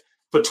use that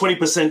for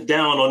 20%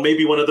 down on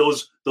maybe one of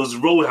those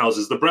row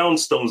houses, the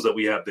brownstones that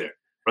we have there,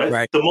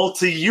 right? The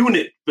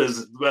multi-unit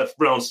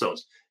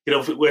brownstones.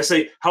 Where I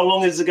say, how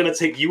long is it going to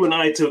take you and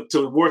I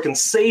to work and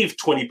save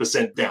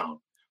 20% down?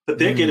 But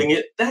they're getting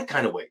it that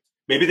kind of way.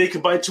 Maybe they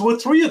could buy 2 or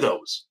 3 of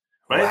those,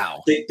 right?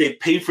 Wow. They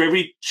pay for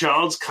every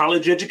child's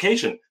college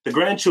education, the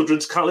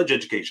grandchildren's college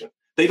education.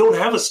 They don't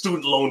have a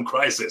student loan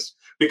crisis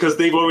because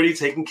they've already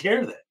taken care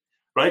of that,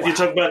 right? Wow. You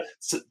talk about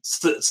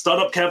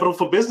startup capital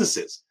for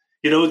businesses.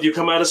 You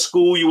come out of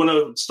school, you want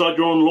to start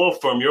your own law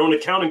firm, your own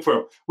accounting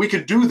firm. We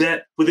could do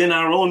that within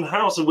our own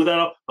house and within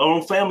our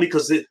own family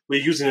because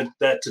we're using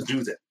that to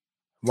do that.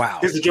 Wow.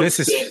 This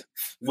is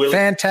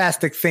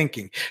fantastic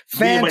thinking.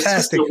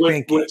 Fantastic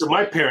thinking. Went to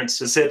my parents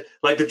and said,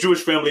 like the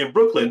Jewish family in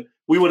Brooklyn,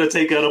 we want to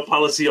take out a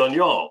policy on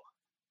y'all.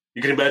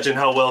 You can imagine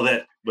how well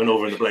that went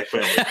over in the black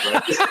family,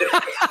 right?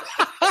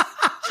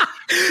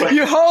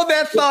 You hold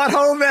that thought.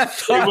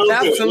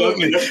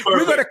 Absolutely.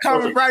 We're going to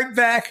come right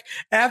back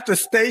after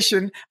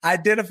station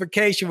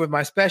identification with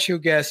my special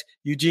guest,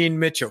 Eugene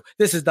Mitchell.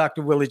 This is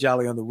Dr. Willie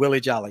Jolly on the Willie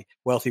Jolly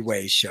Wealthy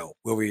Ways Show.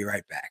 We'll be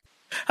right back.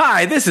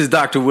 Hi, this is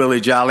Dr.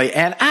 Willie Jolly,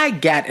 and I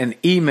got an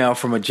email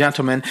from a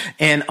gentleman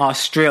in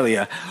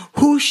Australia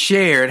who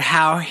shared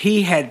how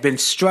he had been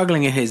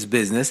struggling in his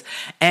business,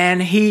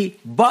 and he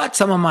bought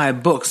some of my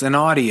books and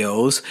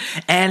audios,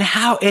 and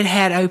how it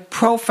had a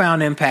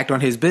profound impact on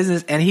his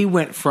business, and he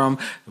went from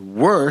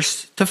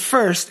worst to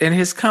first in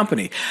his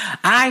company.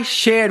 I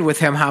shared with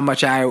him how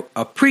much I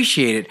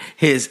appreciated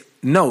his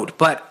note,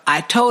 but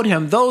I told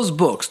him those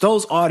books,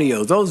 those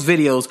audios, those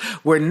videos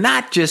were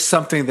not just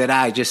something that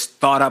I just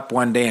thought up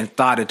one day and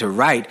started to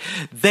write.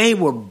 They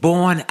were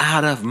born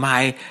out of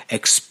my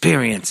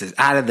experiences,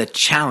 out of the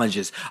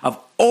challenges of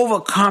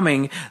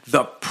overcoming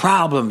the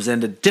problems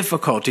and the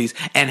difficulties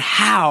and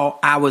how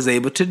I was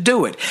able to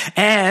do it.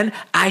 And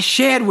I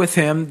shared with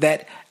him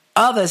that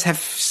others have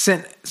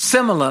sent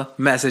similar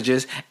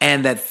messages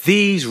and that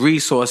these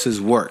resources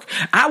work.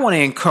 I want to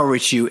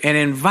encourage you and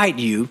invite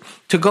you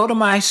to go to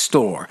my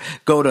store.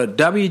 Go to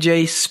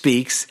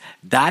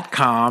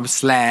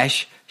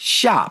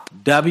wjspeaks.com/shop.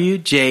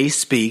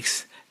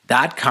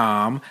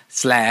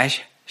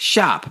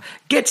 wjspeaks.com/shop.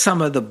 Get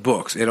some of the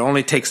books. It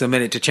only takes a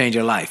minute to change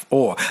your life.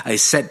 Or a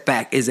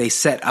setback is a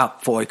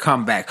setup for a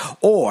comeback.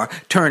 Or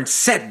turn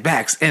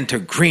setbacks into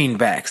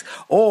greenbacks.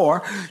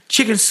 Or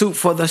chicken soup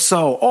for the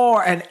soul.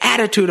 Or an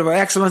attitude of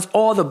excellence.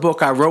 Or the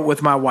book I wrote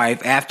with my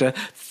wife after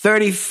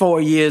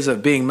 34 years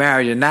of being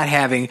married and not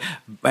having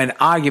an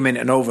argument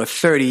in over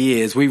 30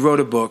 years. We wrote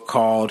a book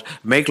called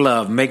Make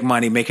Love, Make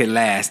Money, Make It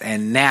Last.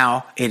 And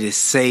now it is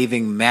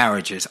saving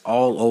marriages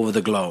all over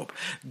the globe.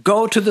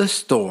 Go to the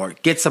store.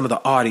 Get some of the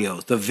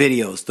audios, the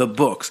videos, the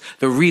books,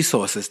 the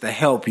resources to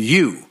help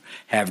you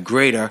have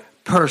greater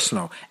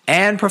personal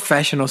and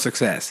professional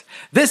success.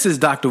 This is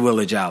Dr.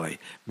 Willie Jolly.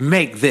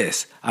 Make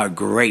this a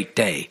great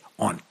day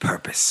on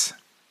purpose.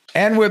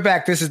 And we're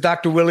back. This is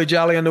Dr. Willie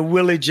Jolly on the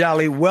Willie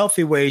Jolly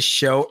Wealthy Ways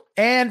show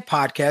and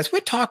podcast.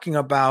 We're talking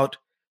about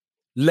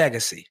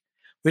legacy.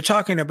 We're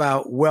talking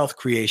about wealth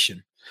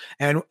creation.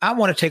 And I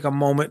want to take a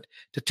moment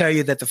to tell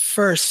you that the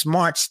first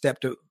smart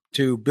step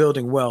to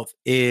building wealth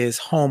is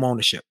home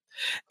ownership.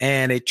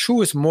 And a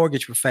Truist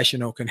mortgage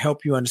professional can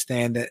help you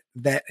understand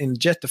that in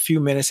just a few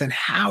minutes and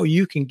how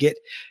you can get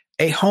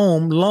a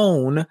home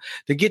loan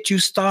to get you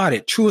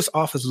started. Truist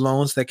offers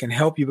loans that can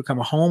help you become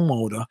a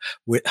homeowner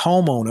with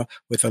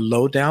a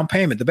low down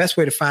payment. The best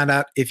way to find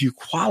out if you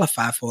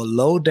qualify for a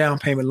low down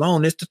payment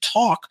loan is to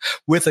talk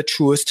with a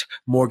Truist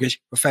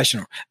mortgage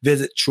professional.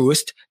 Visit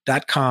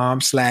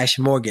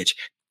truist.com/mortgage.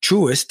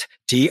 Truist,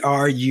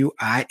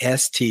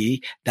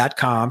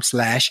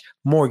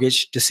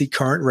 TRUIST.com/mortgage to see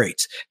current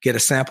rates. Get a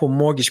sample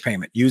mortgage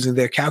payment using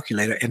their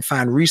calculator and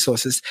find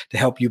resources to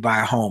help you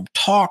buy a home.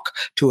 Talk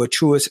to a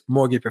Truist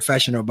mortgage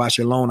professional about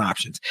your loan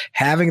options.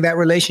 Having that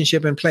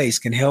relationship in place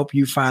can help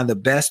you find the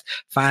best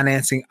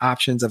financing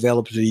options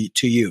available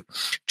to you.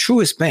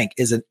 Truist Bank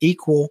is an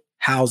equal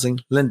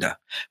housing lender.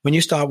 When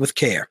you start with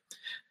CARE,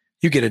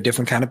 you get a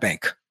different kind of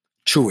bank.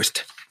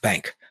 Truist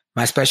Bank.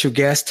 My special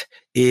guest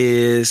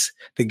is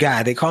the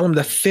guy, they call him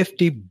the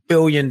 $50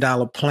 billion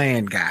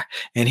plan guy,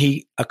 and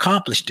he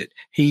accomplished it.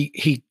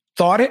 He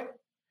thought it,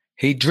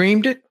 he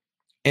dreamed it,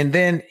 and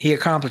then he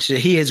accomplished it.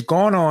 He has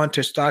gone on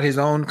to start his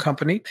own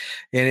company,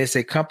 and it's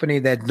a company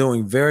that's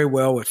doing very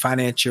well with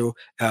financial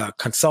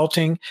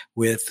consulting,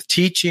 with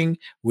teaching,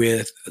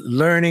 with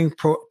learning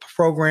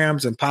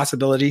programs and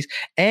possibilities.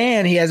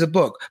 And he has a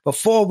book.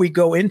 Before we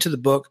go into the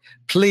book,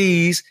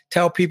 please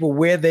tell people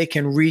where they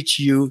can reach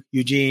you,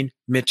 Eugene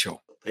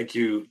Mitchell. Thank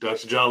you,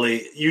 Dr.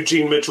 Jolly.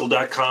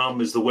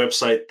 EugeneMitchell.com is the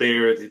website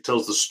there. It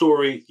tells the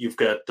story. You've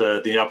got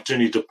the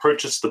opportunity to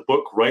purchase the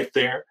book right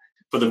there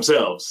for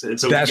themselves. And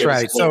so that's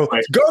right. So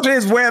go to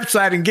his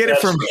website and get it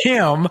from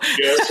him.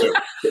 Yes, sir.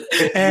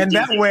 And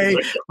that way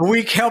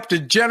we help to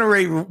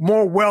generate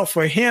more wealth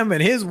for him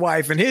and his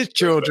wife and his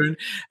children.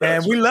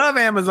 And we love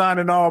Amazon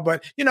and all,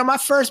 but my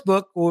first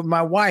book with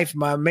my wife,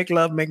 my Make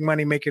Love, Make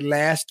Money, Make It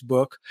Last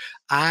book,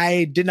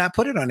 I did not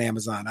put it on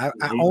Amazon. I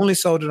only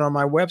sold it on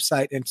my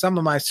website. And some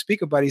of my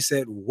speaker buddies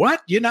said,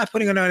 "What? You're not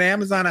putting it on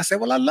Amazon?" I said,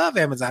 "Well, I love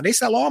Amazon. They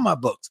sell all my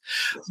books,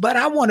 but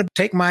I want to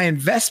take my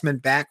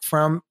investment back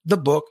from the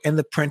book and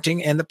the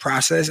printing and the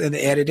process and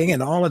the editing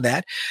and all of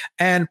that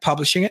and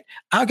publishing it.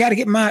 I got to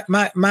get my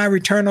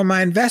return on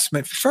my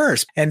investment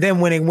first." And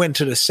then when it went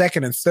to the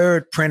second and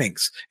third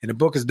printings, and the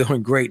book is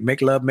doing great,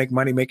 Make Love, Make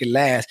Money, Make It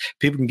Last.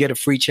 People can get a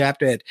free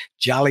chapter at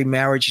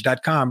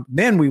jollymarriage.com.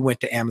 Then we went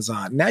to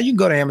Amazon. Now you can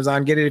go to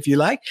Amazon, get it if you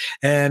like.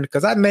 And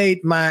because I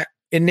made my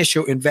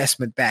initial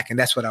investment back, and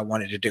that's what I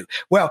wanted to do.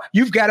 Well,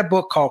 you've got a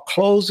book called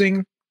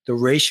Closing the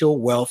Racial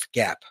Wealth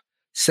Gap,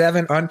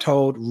 7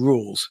 Untold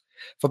Rules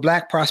for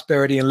Black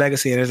Prosperity and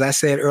Legacy. And as I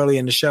said earlier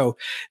in the show,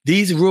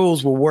 these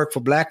rules will work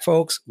for Black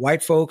folks,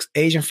 white folks,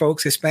 Asian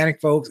folks,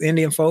 Hispanic folks,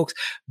 Indian folks.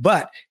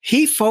 But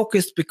he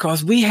focused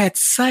because we had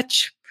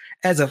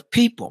as a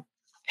people,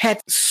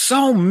 had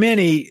so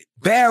many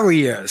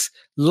barriers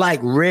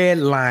like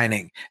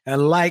redlining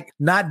and like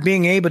not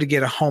being able to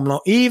get a home loan.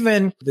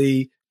 Even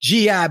the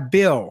GI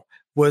Bill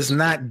was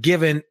not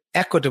given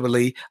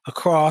equitably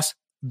across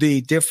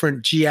the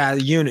different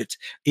GI units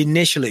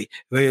initially.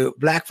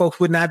 Black folks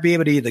would not be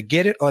able to either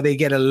get it or they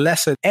get a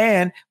lesser,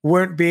 and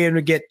weren't being able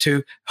to get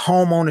to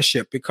home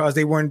ownership because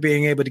they weren't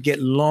being able to get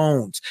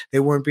loans. They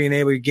weren't being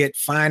able to get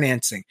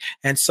financing.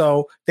 And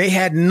so they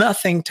had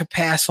nothing to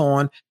pass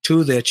on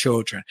to their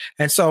children.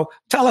 And so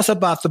tell us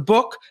about the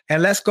book,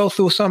 and let's go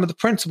through some of the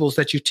principles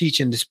that you teach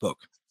in this book.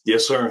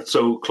 Yes, sir.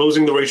 So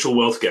Closing the Racial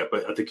Wealth Gap.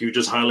 I think you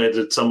just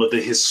highlighted some of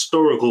the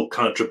historical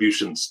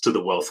contributions to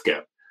the wealth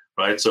gap,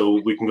 right?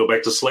 So we can go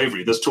back to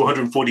slavery. There's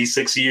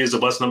 246 years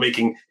of us not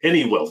making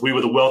any wealth. We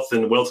were the wealth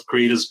and wealth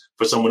creators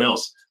for someone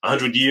else.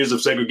 100 years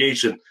of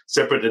segregation,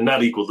 separate and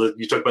not equal.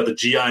 You talk about the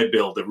GI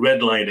Bill, the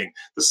redlining,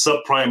 the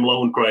subprime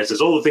loan crisis,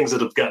 all the things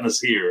that have gotten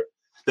us here.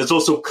 There's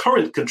also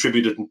current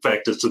contributing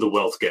factors to the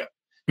wealth gap.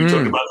 You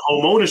talk about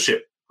home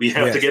ownership. We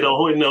have to get a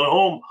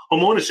home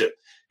ownership.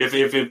 If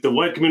the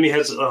white community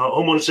has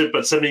home ownership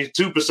at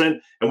 72%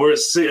 and we're at,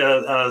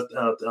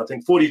 I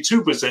think,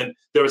 42%,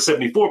 they're at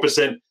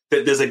 74%,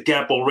 there's a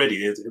gap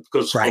already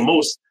because for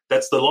most,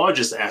 that's the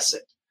largest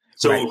asset.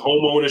 So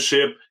home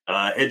ownership,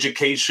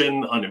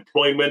 education,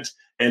 unemployment,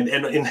 and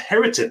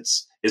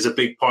inheritance is a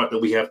big part that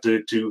we have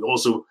to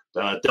also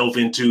delve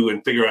into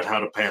and figure out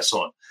how to pass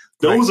on.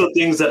 Those are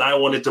things that I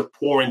wanted to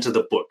pour into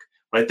the book,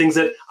 right? Things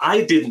that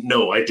I didn't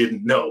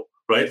know.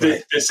 Right?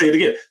 They say it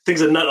again.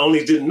 Things that not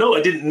only didn't know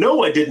I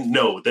didn't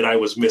know that I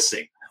was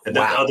missing and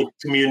that other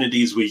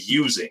communities were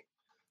using.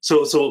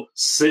 So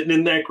sitting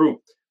in that group,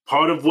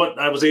 part of what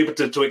I was able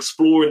to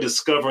explore and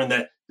discover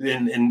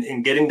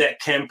in getting that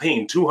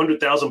campaign,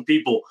 200,000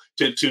 people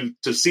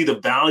to see the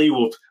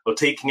value of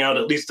taking out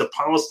at least the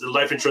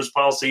life insurance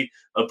policy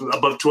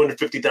above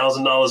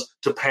 $250,000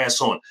 to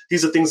pass on.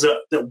 These are things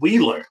that we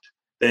learned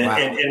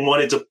and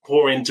wanted to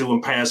pour into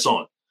and pass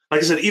on.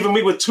 Like I said, even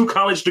me with 2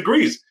 college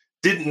degrees,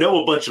 didn't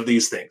know a bunch of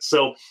these things.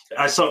 So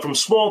I saw from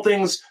small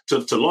things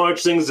to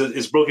large things.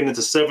 It's broken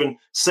into 7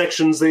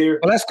 sections there.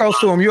 Well, let's go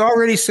through them. You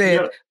already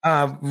said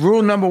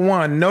rule number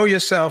 1, know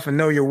yourself and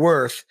know your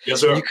worth.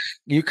 Yes, sir.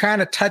 You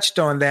kind of touched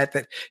on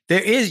that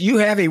you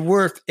have a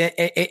worth,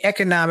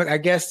 economic, I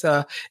guess,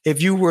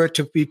 if you were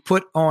to be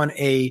put on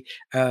a,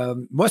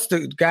 what's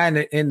the guy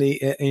in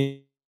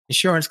the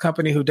insurance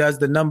company who does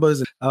the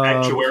numbers?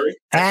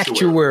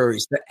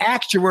 Actuaries. The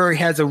actuary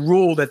has a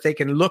rule that they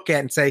can look at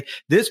and say,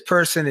 this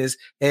person is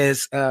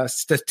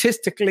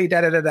statistically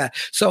da-da-da-da.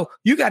 So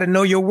you got to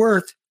know your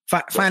worth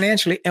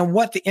financially and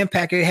what the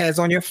impact it has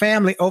on your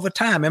family over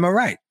time. Am I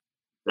right?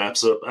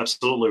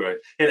 Absolutely right.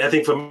 And I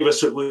think for many of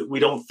us, we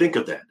don't think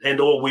of that.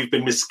 Or we've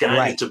been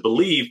misguided to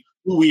believe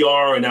who we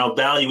are and our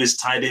value is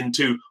tied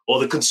into all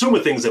the consumer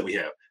things that we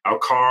have. Our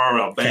car,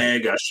 our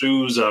bag, our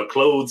shoes, our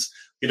clothes.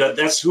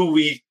 That's who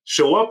we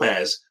show up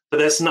as, but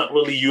that's not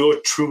really your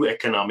true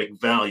economic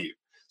value.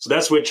 So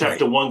that's where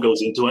chapter 1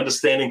 goes into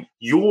understanding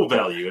your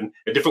value and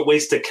different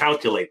ways to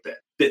calculate that.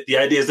 The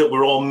idea is that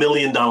we're all $1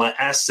 million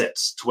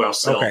assets to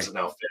ourselves and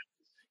our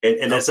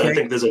family. And that's, I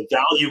think there's a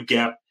value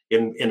gap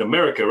in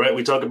America, right?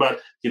 We talk about,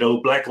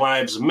 Black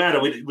Lives Matter.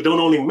 We don't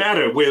only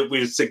matter.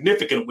 We're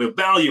significant. We're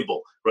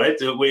valuable, right?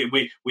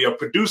 We are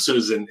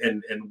producers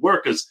and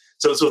workers.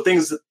 So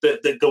things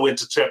that go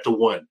into chapter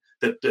 1.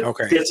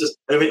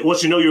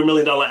 Once you know you're $1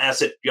 million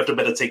asset, you have to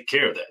better take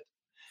care of that.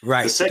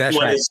 Right. The second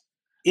one is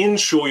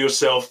insure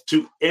yourself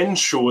to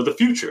ensure the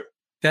future.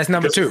 That's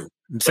number 2.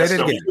 Say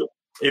that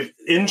again.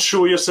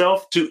 Insure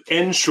yourself to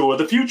ensure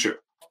the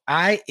future.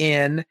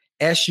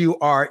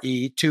 INSURE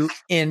to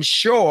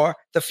ensure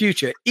the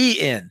future.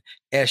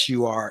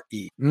 ENSURE.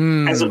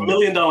 As a $1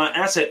 million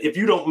asset, if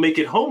you don't make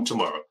it home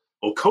tomorrow,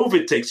 or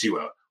COVID takes you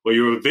out, or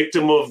you're a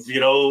victim of,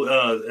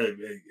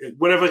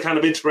 whatever kind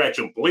of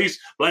interaction, police,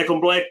 black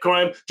on black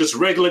crime, just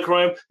regular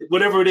crime,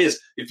 whatever it is,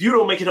 if you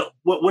don't make it up,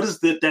 what is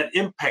that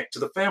impact to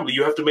the family?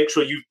 You have to make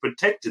sure you've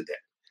protected that.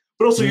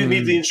 But also you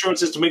need the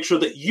insurances to make sure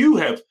that you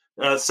have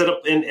set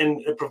up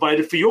and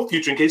provided for your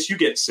future in case you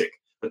get sick,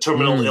 a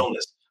terminal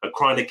illness, a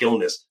chronic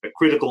illness, a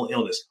critical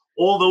illness,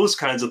 all those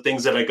kinds of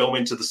things that I go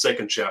into the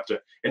second chapter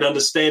and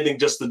understanding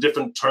just the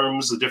different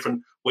terms, the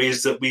different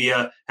ways that we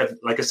have,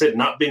 like I said,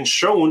 not been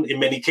shown in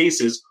many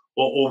cases,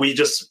 or we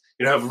just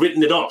have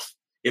written it off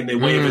in the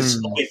way of it's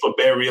only for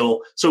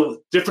burial.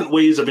 So different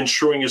ways of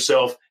insuring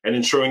yourself and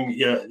ensuring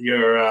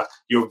your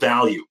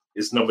value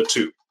is number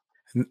 2.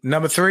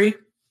 Number 3?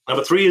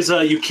 Number 3 is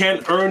you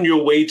can't earn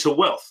your way to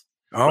wealth.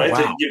 Oh, right?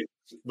 Wow.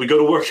 We go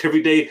to work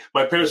every day.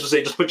 My parents would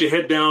say, just put your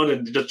head down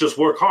and just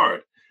work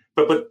hard.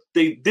 But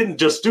they didn't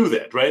just do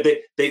that, right?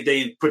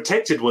 They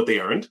protected what they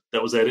earned.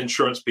 That was that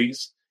insurance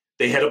piece.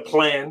 They had a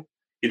plan,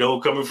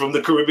 coming from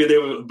the Caribbean, they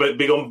were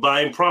big on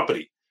buying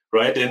property,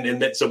 right?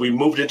 And so we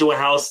moved into a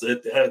house,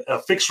 a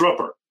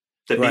fixer-upper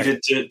that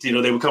needed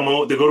to, they would come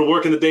home, they go to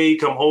work in the day,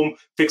 come home,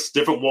 fix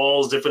different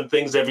walls, different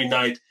things every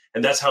night.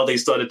 And that's how they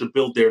started to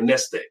build their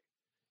nest egg.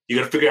 You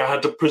got to figure out how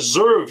to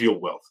preserve your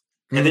wealth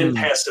and then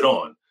pass it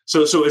on.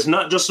 So it's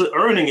not just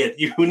earning it.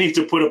 You need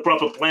to put a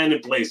proper plan in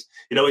place.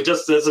 It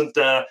just doesn't,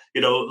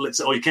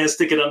 you can't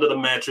stick it under the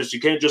mattress.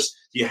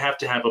 You have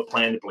to have a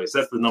plan in place.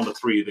 That's the number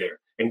 3 there.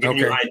 And giving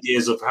you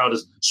ideas of how to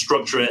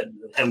structure it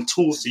and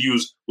tools to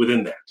use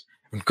within that.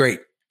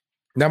 Great.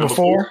 Number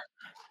 4.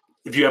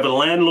 If you have a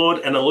landlord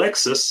and a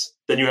Lexus,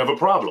 then you have a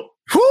problem.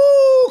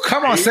 Whoo!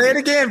 Come on, say it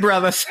again,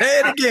 brother.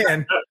 Say it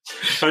again.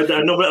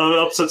 I know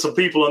I'll upset some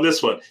people on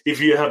this one. If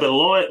you have a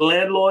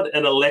landlord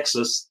and a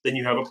Lexus, then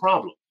you have a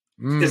problem.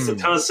 It's the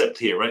concept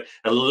here, right?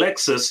 A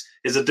Lexus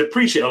is a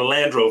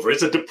Land Rover.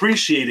 It's a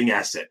depreciating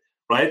asset,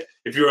 right?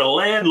 If you're a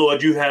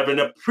landlord, you have an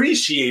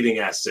appreciating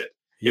asset.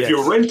 If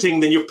you're renting,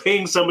 then you're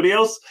paying somebody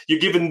else. You're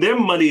giving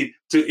them money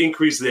to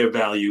increase their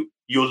value.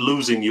 You're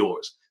losing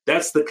yours.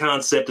 That's the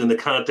concept and the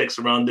context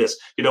around this.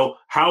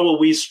 How are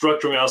we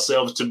structuring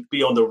ourselves to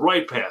be on the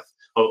right path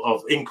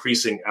of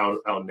increasing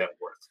our net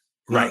worth?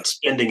 Right. Not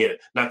spending it,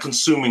 not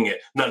consuming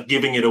it, not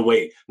giving it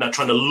away, not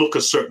trying to look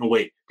a certain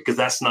way, because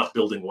that's not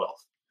building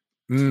wealth.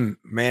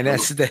 Man,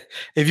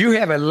 if you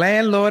have a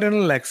landlord and a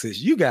Lexus,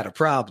 you got a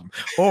problem.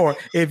 Or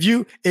if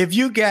you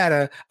got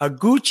a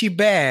Gucci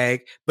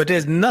bag, but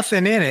there's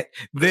nothing in it,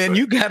 then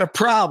you got a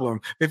problem.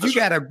 If you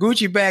got a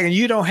Gucci bag and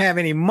you don't have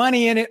any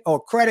money in it,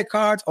 or credit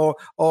cards, or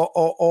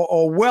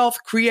wealth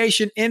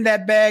creation in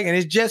that bag, and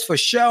it's just for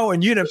show,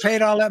 and you done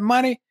paid all that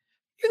money,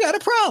 you got a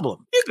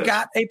problem. You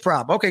got a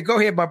problem. Okay, go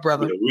ahead, my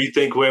brother.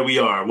 Rethink where we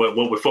are and what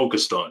we're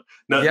focused on.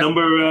 Now,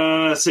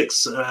 number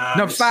 6.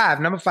 Number five.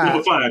 Number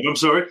 5. I'm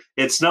sorry.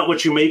 It's not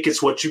what you make;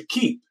 it's what you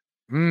keep,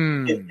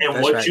 and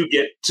what you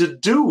get to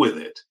do with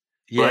it.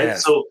 Right.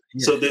 So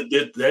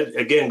that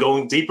again,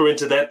 going deeper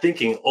into that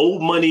thinking,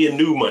 old money and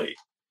new money.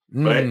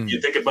 Right.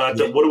 You think about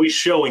what are we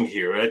showing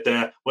here?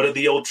 Right. What are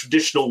the old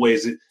traditional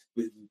ways?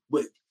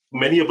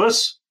 Many of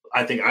us,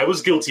 I think, I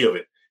was guilty of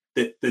it.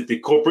 The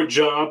corporate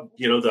job,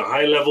 the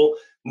high level,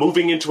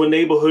 moving into a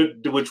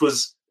neighborhood which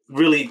was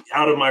really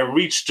out of my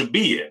reach to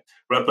be in,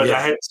 right? But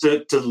I had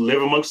to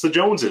live amongst the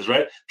Joneses,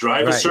 right?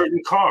 Drive a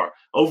certain car,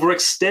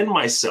 overextend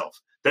myself.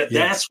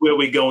 That's where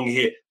we're going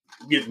here.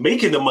 You're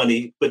making the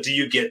money, but do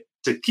you get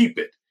to keep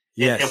it?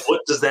 Yes. And what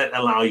does that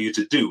allow you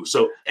to do?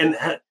 So, and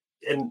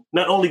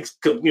not only,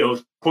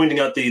 pointing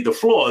out the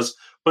flaws,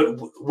 but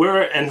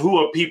where and who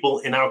are people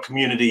in our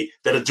community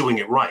that are doing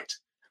it right?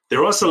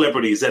 There are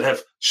celebrities that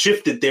have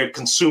shifted their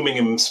consuming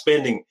and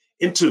spending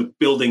into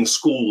building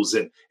schools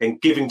and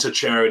giving to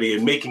charity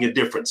and making a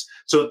difference.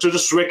 So to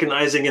just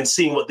recognizing and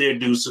seeing what they're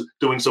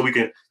doing so we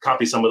can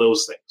copy some of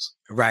those things.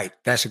 Right.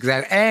 That's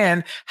exactly.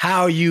 And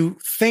how you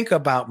think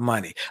about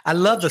money. I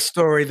love the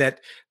story that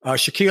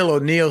Shaquille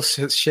O'Neal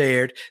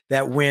shared,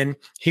 that when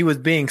he was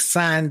being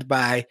signed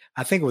by,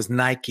 I think it was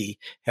Nike,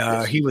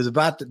 he was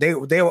about to, they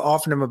were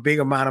offering him a big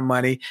amount of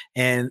money.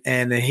 And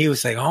he was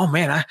saying, oh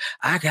man,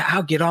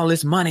 I'll get all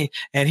this money.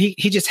 And he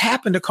just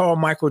happened to call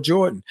Michael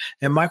Jordan,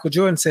 and Michael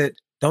Jordan said,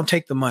 don't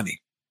take the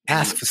money,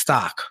 ask for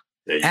stock,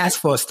 ask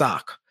for a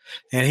stock.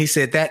 And he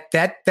said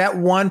that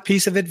one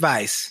piece of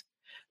advice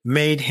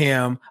made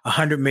him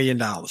 $100 million.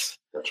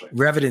 That's right.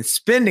 Rather than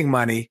spending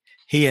money,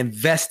 he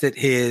invested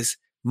his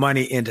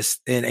money in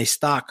a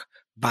stock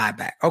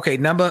buyback. Okay,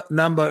 number.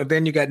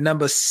 Then you got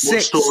number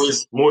 6.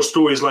 More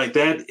stories like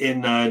that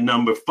in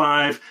number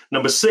 5.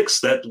 Number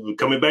 6, that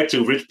coming back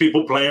to rich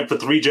people plan for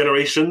 3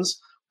 generations,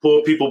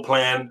 poor people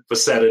plan for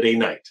Saturday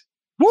night.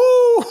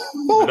 Woo!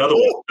 Another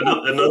one,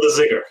 another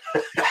zinger.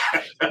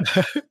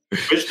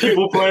 Rich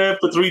people plan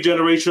for 3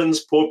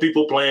 generations, poor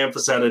people plan for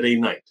Saturday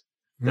night.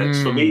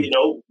 That's for me,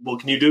 what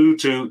can you do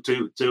to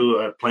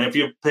plan for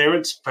your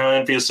parents,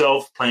 plan for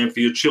yourself, plan for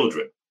your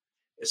children?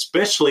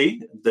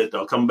 Especially that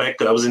I'll come back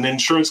to, I was in an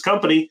insurance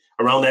company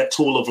around that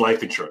tool of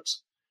life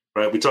insurance,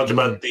 right? We talked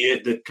about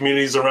the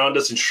communities around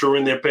us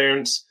insuring their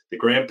parents, their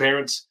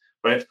grandparents,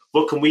 right?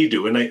 What can we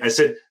do? And I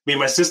said, me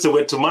and my sister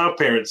went to my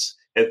parents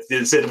and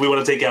they said, we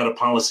want to take out a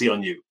policy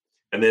on you.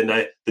 And then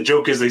the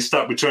joke is they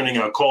stopped returning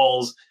our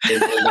calls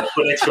and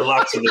put extra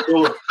locks on the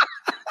door.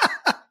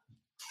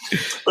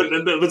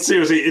 But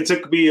seriously, it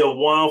took me a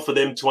while for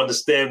them to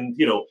understand,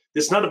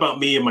 it's not about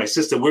me and my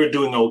sister. We're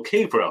doing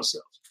okay for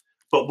ourselves.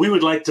 But we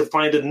would like to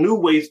find a new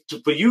way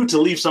for you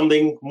to leave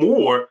something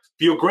more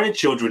for your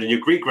grandchildren and your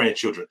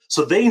great-grandchildren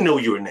so they know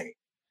your name.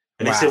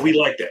 And they said, we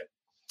like that.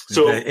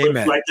 So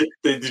like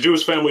the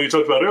Jewish family we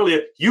talked about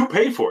earlier, you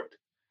pay for it.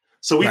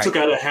 So we took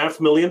out a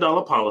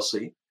 $500,000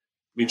 policy.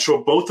 We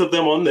insured both of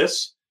them on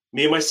this.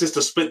 Me and my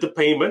sister split the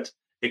payment.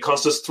 It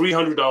cost us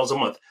 $300 a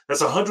month.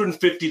 That's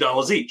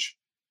 $150 each.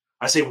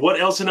 I say, what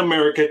else in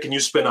America can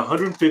you spend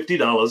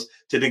 $150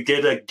 to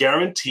get a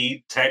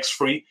guaranteed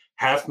tax-free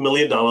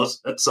 $500,000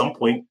 at some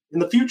point in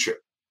the future?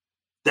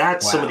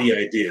 That's some of the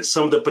ideas,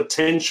 some of the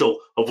potential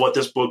of what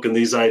this book and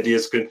these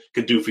ideas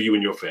could do for you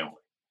and your family.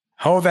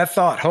 Hold that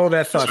thought,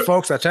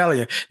 folks. I tell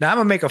you. Now I'm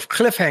gonna make a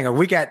cliffhanger.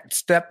 We got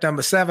step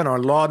number 7 or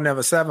law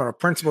number 7 or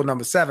principle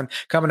number 7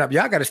 coming up.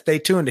 Y'all got to stay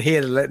tuned to hear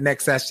the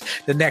next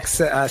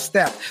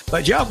step.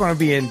 But y'all gonna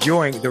be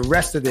enjoying the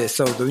rest of this.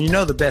 So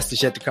the best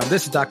is yet to come.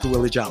 This is Dr.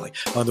 Willie Jolly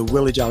on the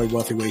Willie Jolly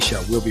Wealthy Way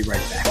Show. We'll be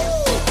right back.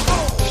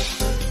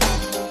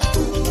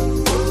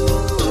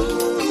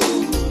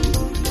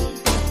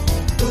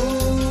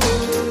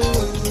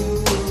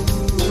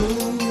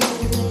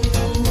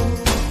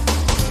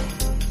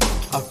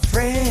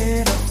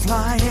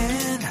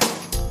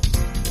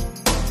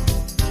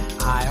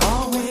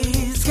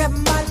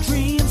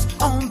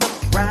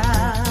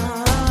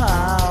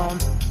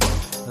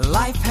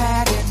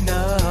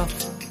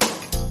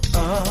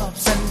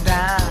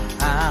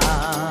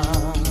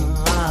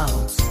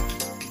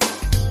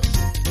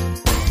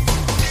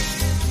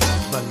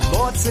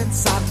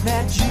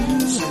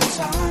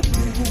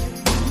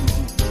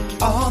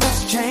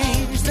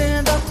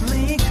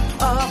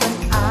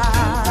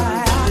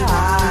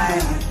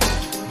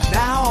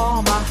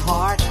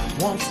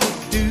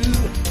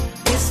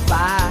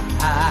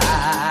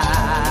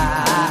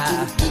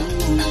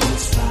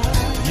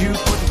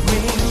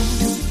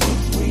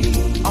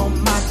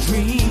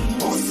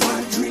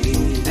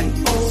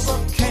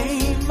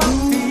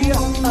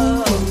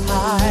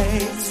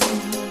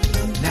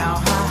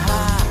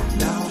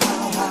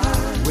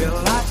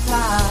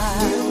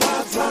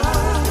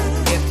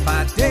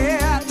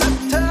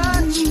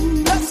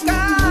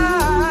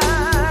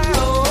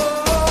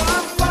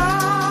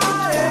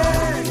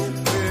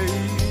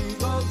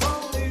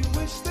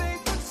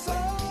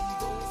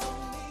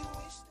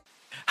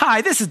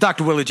 Hi, this is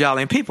Dr. Willie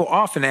Jolly, and people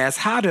often ask,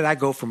 how did I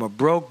go from a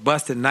broke,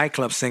 busted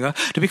nightclub singer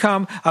to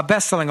become a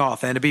best-selling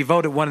author and to be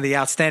voted one of the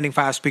outstanding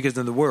 5 speakers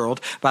in the world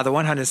by the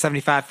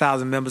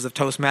 175,000 members of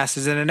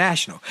Toastmasters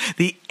International?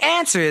 The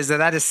answer is that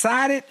I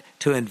decided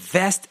to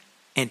invest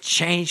and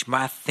change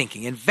my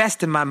thinking,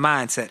 invest in my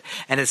mindset,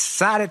 and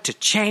decided to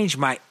change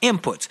my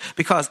inputs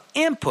because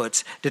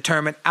inputs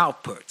determine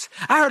outputs.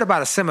 I heard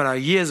about a seminar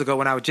years ago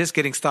when I was just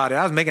getting started.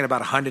 I was making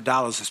about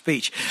 $100 a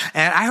speech.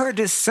 And I heard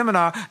this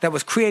seminar that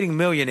was creating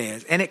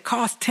millionaires, and it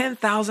cost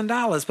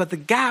 $10,000, but the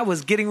guy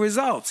was getting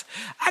results.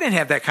 I didn't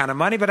have that kind of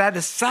money, but I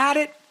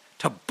decided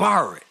to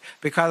borrow it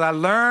because I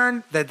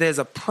learned that there's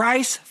a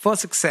price for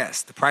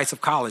success, the price of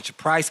college, the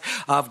price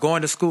of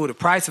going to school, the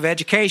price of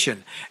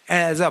education.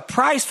 And there's a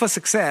price for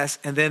success,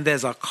 and then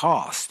there's a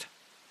cost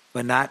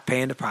for not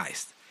paying the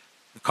price,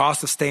 the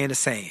cost of staying the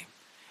same.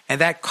 And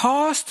that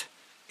cost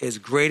is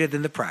greater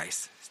than the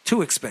price. It's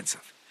too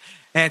expensive.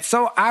 And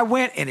so I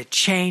went and it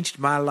changed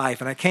my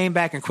life. And I came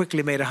back and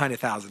quickly made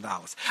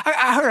 $100,000.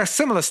 I heard a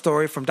similar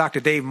story from Dr.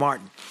 Dave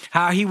Martin,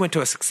 how he went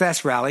to a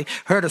success rally,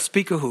 heard a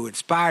speaker who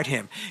inspired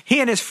him. He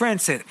and his friend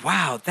said,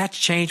 wow, that's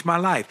changed my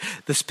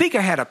life. The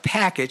speaker had a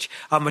package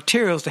of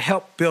materials to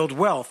help build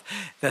wealth.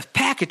 The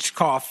package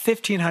cost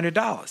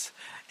 $1,500.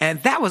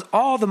 And that was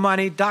all the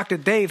money Dr.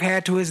 Dave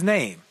had to his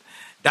name.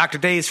 Dr.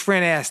 Dave's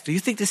friend asked, do you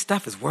think this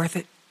stuff is worth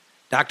it?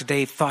 Dr.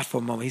 Dave thought for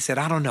a moment. He said,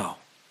 I don't know.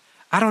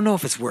 I don't know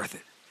if it's worth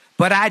it.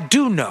 But I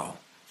do know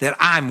that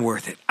I'm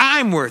worth it.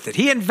 I'm worth it.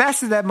 He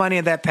invested that money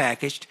in that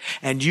package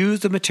and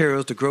used the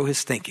materials to grow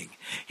his thinking.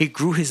 He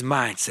grew his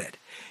mindset.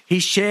 He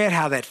shared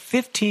how that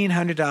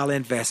 $1,500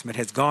 investment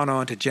has gone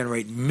on to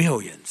generate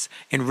millions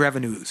in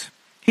revenues.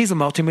 He's a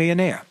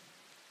multimillionaire.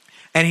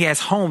 And he has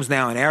homes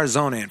now in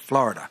Arizona and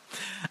Florida.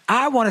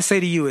 I want to say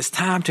to you, it's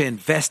time to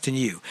invest in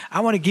you. I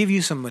want to give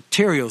you some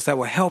materials that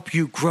will help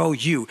you, grow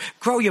your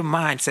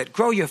mindset,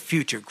 grow your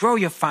future, grow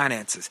your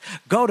finances.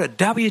 Go to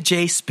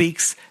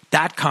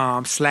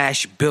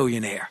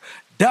wjspeaks.com/billionaire.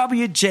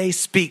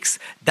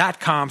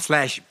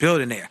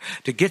 wjspeaks.com/billionaire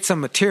to get some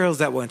materials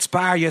that will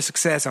inspire your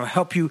success and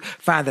help you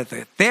find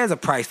that there's a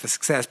price for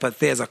success, but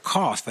there's a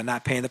cost for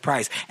not paying the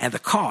price. And the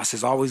cost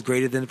is always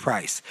greater than the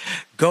price.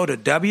 Go to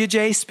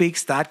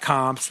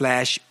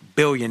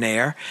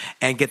wjspeaks.com/billionaire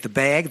and get the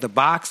bag, the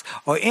box,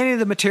 or any of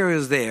the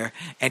materials there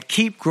and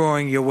keep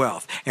growing your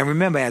wealth. And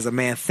remember, as a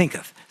man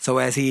thinketh, so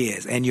as he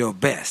is, and your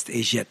best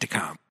is yet to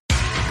come.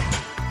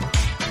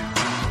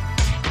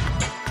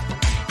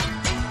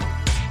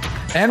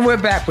 And we're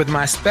back with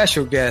my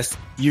special guest,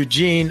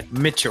 Eugene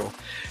Mitchell.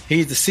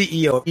 He's the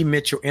CEO of E.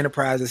 Mitchell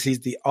Enterprises.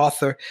 He's the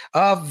author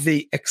of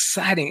the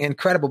exciting,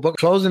 incredible book,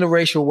 Closing the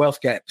Racial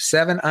Wealth Gap,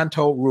 7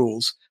 Untold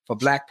Rules for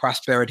Black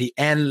Prosperity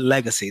and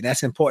Legacy.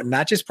 That's important,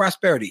 not just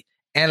prosperity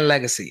and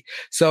legacy.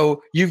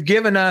 So you've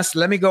given us,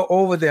 let me go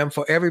over them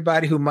for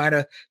everybody who might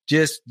have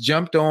just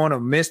jumped on or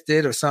missed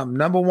it or something.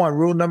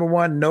 Rule number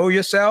one, know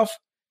yourself,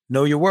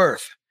 know your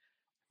worth.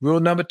 Rule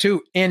number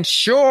 2,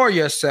 insure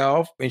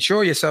yourself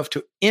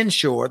to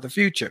ensure the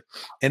future.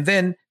 And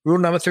then rule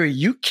number 3,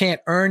 you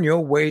can't earn your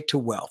way to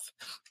wealth.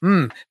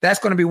 That's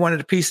going to be one of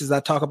the pieces I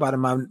talk about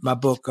in my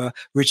book,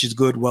 Rich is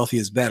Good, Wealthy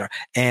is Better,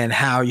 and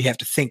how you have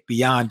to think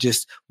beyond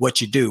just what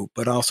you do,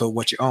 but also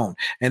what you own.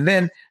 And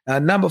then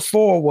number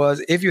 4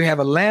 was, if you have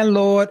a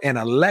landlord and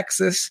a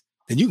Lexus,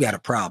 then you got a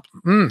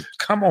problem.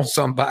 Come on,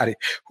 somebody.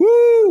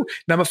 Woo!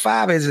 Number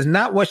 5 is, it's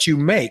not what you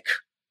make,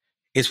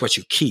 it's what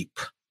you keep.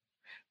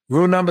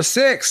 Rule number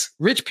 6,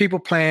 rich people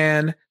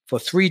plan for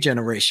 3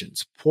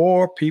 generations.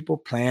 Poor people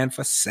plan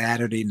for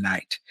Saturday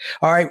night.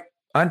 All right,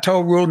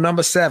 untold rule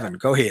number 7.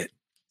 Go ahead.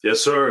 Yes,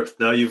 sir.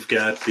 Now you've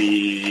got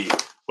a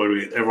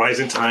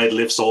rising tide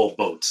lifts all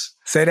boats.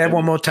 Say that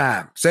one more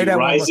time.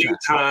 Rising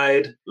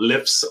tide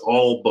lifts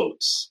all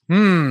boats.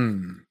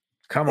 Come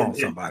on,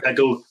 somebody. I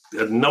go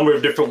a number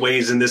of different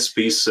ways in this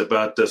piece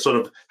about sort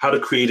of how to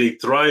create a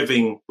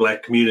thriving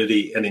Black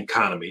community and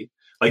economy.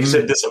 Like you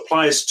said, this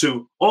applies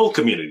to all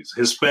communities,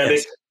 Hispanic,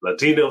 yes,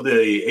 Latino,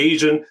 the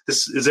Asian,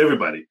 this is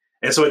everybody.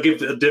 And so I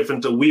give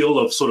a wheel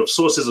of sort of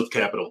sources of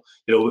capital,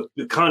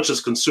 conscious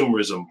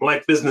consumerism,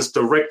 Black business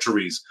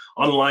directories,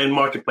 online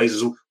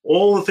marketplaces,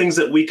 all the things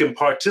that we can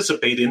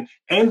participate in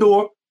and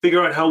or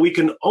figure out how we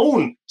can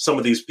own some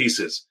of these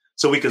pieces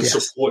so we can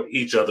support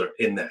each other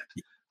in that.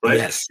 Right.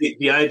 Yes.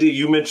 The idea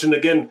you mentioned,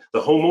 again,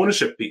 the home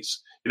ownership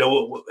piece,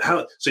 so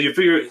you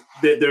figure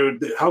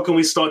that how can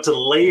we start to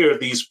layer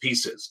these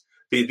pieces?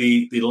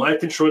 The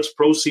life insurance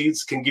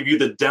proceeds can give you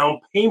the down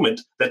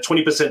payment, that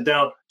 20%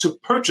 down, to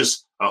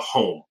purchase a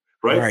home,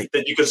 right?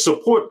 That you can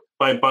support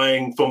by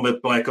buying from a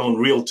Black-owned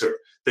realtor.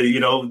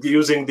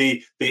 Using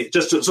the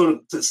just to sort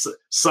of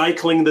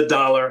cycling the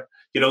dollar,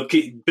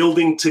 keep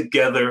building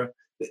together.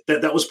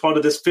 That was part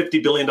of this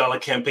 $50 billion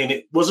campaign.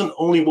 It wasn't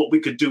only what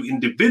we could do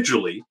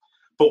individually,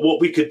 but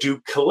what we could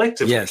do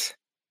collectively. Yes.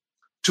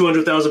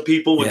 200,000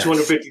 people with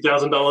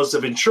 $250,000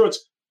 of insurance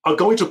are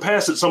going to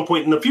pass at some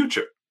point in the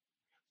future.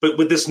 But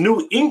with this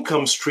new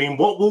income stream,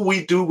 what will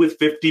we do with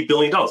 $50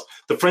 billion?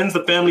 The friends,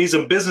 the families,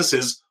 and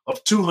businesses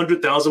of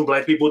 200,000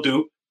 Black people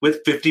do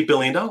with $50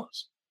 billion.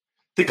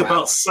 Think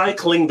about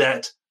cycling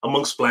that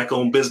amongst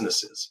Black-owned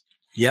businesses,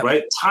 Yep.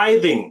 right?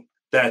 Tithing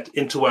that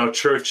into our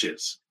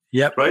churches,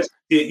 Yep. right?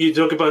 You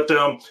talk about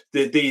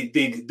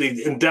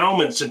the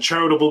endowments and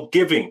charitable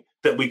giving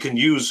that we can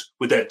use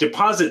with that,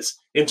 deposits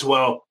into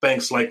our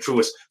banks like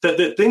Truist, that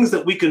the things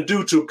that we can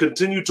do to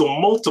continue to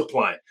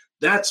multiply.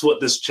 That's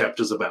what this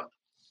chapter is about.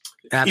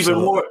 Absolutely.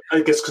 Even more,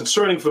 I guess,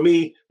 concerning for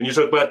me when you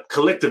talk about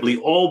collectively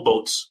all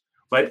boats,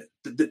 right?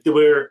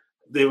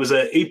 There was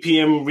an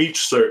APM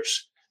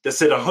research that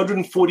said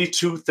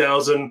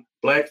 142,000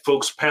 Black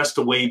folks passed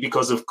away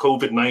because of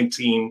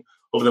COVID-19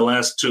 over the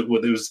last two.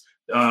 Well, it was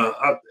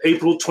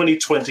April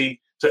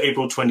 2020 to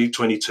April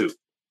 2022.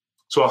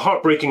 So a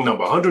heartbreaking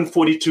number: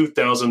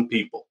 142,000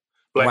 people,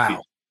 Black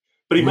people.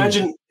 But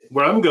imagine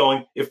where I'm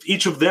going if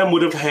each of them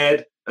would have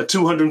had a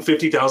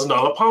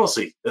 $250,000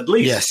 policy at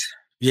least.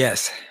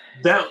 Yes.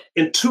 That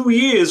in 2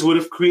 years would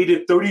have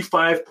created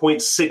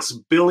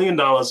 $35.6 billion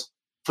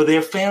for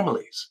their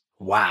families.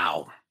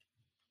 Wow.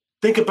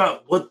 Think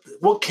about what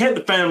can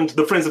the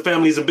friends and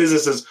families and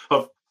businesses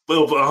of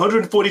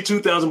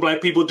 142,000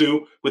 Black people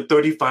do with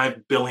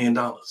 $35 billion.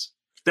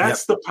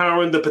 That's the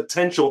power and the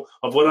potential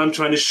of what I'm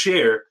trying to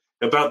share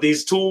about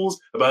these tools,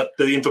 about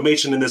the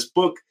information in this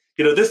book.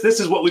 You know, this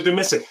is what we've been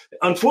missing.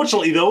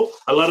 Unfortunately, though,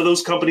 a lot of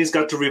those companies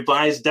got to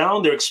revise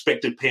down their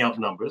expected payout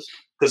numbers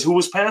because who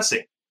was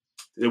passing?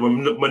 There were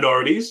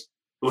minorities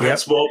who had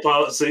small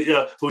policy,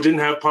 who didn't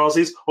have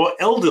policies, or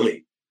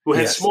elderly who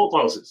had small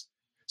policies.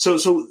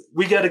 So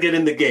we got to get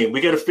in the game.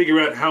 We got to figure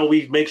out how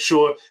we make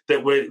sure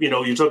that we're,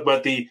 you talk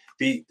about the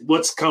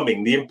what's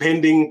coming, the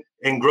impending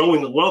and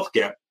growing wealth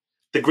gap.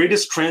 The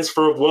greatest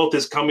transfer of wealth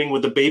is coming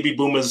with the baby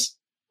boomers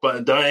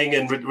dying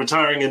and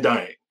retiring and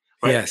dying.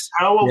 Right? Yes.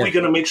 How are we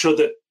going to make sure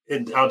that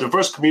our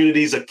diverse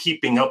communities are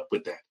keeping up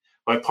with that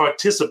by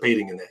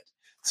participating in that?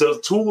 So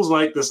tools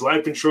like this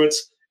life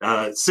insurance,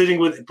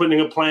 putting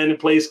a plan in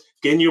place,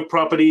 getting your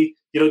property,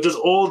 just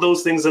all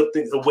those things are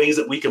ways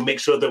that we can make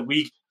sure that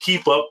we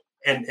keep up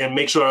and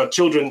make sure our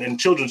children and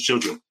children's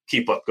children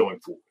keep up going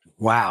forward.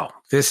 Wow.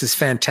 This is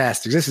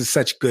fantastic. This is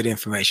such good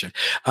information.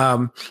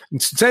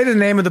 Say the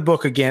name of the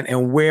book again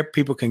and where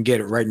people can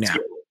get it right now.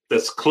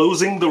 That's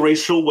Closing the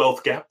Racial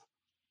Wealth Gap: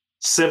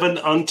 7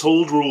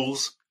 Untold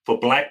Rules for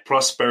Black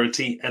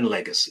Prosperity and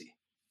Legacy.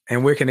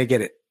 And where can they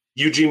get it?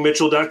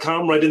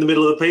 EugeneMitchell.com, right in the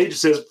middle of the page. It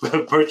says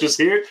purchase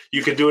here.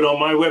 You can do it on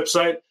my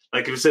website.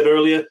 Like I said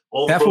earlier,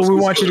 that's where we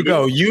want you to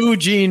go,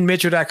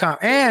 EugeneMitchell.com.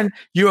 And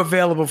you're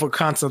available for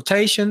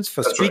consultations,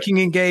 for speaking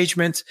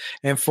engagements,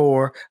 and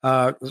for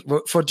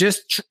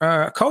just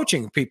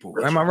coaching people.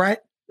 Am I right?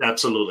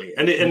 Absolutely.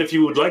 And if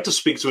you would like to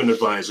speak to an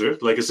advisor,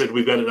 like I said,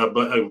 we've got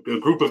a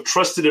group of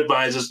trusted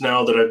advisors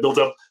now that I've built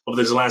up over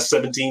these last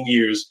 17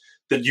 years,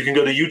 that you can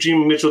go to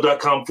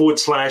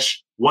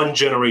EugeneMitchell.com/one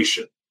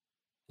generation.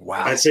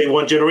 Wow. I say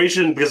one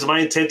generation because my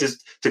intent is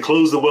to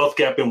close the wealth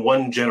gap in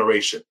one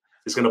generation.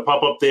 It's going to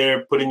pop up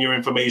there, put in your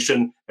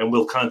information, and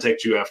we'll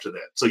contact you after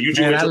that. So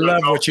Eugene, I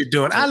love what you're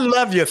doing. I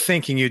love your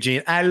thinking,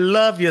 Eugene. I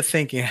love your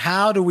thinking.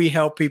 How do we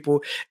help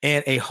people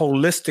in a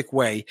holistic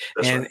way?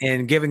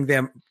 And giving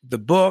them the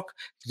book,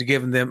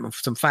 giving them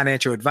some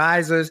financial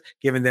advisors,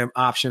 giving them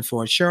options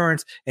for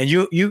insurance. And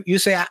you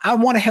say, I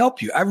want to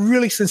help you. I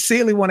really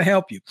sincerely want to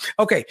help you.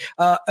 Okay.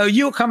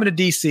 You were coming to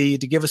DC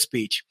to give a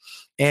speech.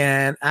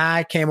 And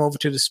I came over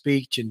to the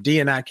speech, and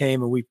Dee and I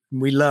came, and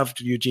we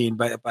loved Eugene,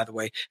 by the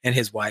way, and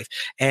his wife.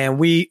 And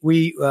we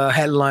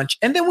had lunch,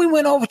 and then we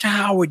went over to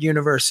Howard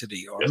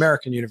University or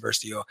American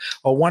University or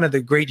one of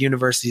the great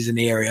universities in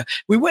the area.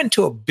 We went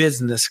to a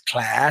business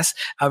class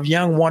of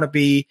young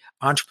wannabe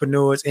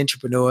entrepreneurs.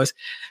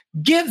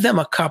 Give them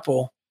a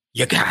couple.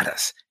 You got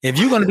us. If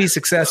you're going to be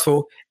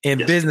successful in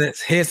business,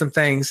 here's some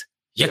things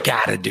you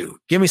got to do.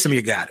 Give me some.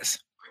 You got us.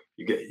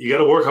 You got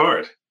to work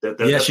hard.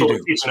 That's what we're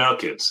teaching our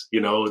kids.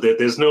 That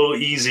there's no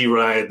easy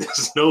ride.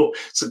 There's no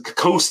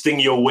coasting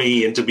your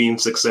way into being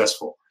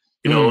successful.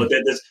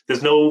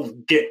 There's no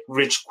get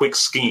rich quick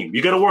scheme.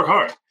 You got to work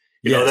hard.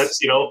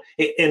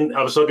 And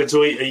I was talking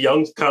to a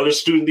young college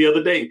student the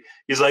other day.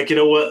 He's like,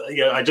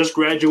 I just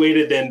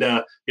graduated and,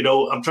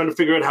 I'm trying to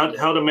figure out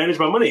how to manage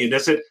my money. And I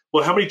said,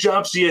 well, how many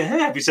jobs do you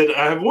have? He said,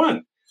 I have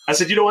one. I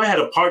said, I had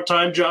a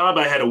part-time job.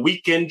 I had a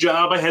weekend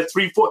job. I had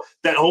 3, 4,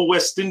 that whole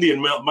West Indian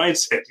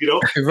mindset,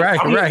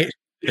 Right.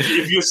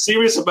 If you're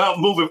serious about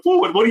moving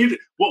forward, what do you do?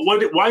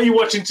 Why are you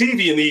watching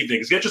TV in the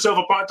evenings? Get yourself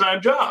a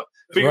part-time job.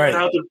 Figure out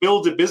how to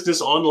build a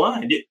business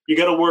online. You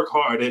got to work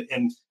hard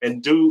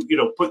and do,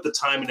 put the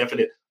time and effort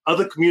in.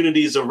 Other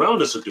communities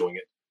around us are doing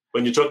it.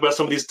 When you talk about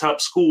some of these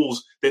top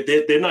schools,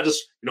 they're not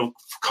just,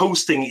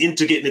 coasting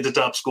into getting into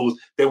top schools.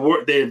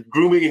 They're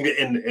grooming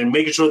and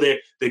making sure their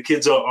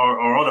kids are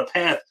on a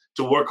path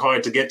to work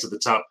hard to get to the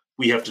top.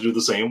 We have to do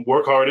the same.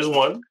 Work hard is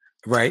one.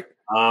 Right.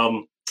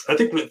 I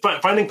think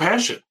finding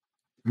passion.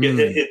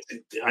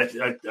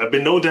 I've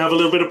been known to have a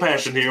little bit of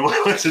passion here.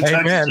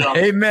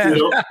 Amen.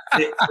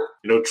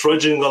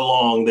 Trudging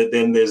along. That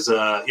then there's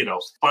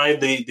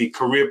find the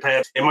career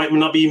path. It might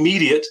not be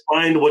immediate.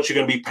 Find what you're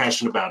going to be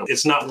passionate about.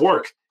 It's not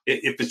work.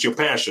 if it's your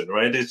passion,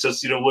 right? It's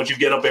just, what you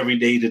get up every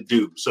day to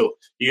do. So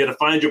you got to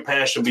find your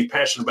passion, be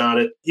passionate about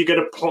it. You got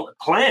to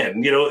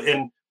plan,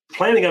 and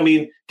planning, I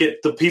mean,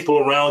 get the people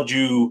around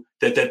you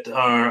that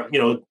are,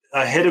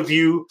 ahead of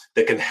you,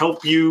 that can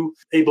help you,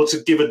 able to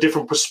give a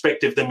different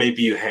perspective than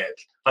maybe you had.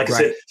 Like I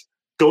said,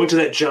 going to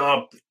that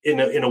job in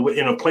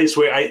a place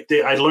where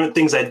I learned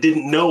things I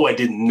didn't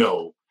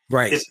know.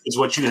 Right. Is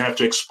what you have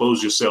to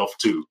expose yourself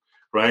to.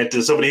 Right.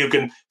 There's somebody who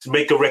can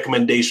make a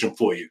recommendation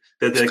for you.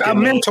 A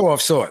mentor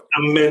of sort.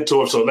 A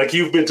mentor of sort, like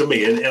you've been to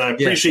me. And I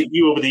appreciate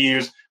you over the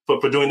years for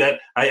doing that.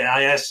 I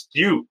asked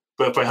you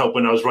for help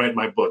when I was writing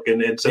my book.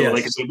 And so,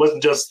 like I said, it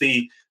wasn't just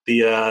the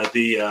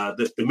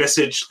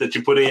message that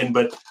you put in,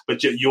 but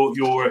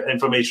your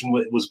information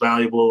was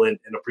valuable and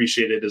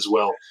appreciated as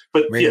well.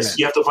 But yes,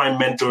 you have to find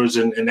mentors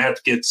and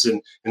advocates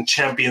and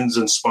champions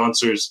and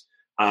sponsors.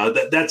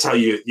 That's how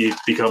you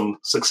become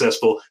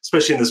successful,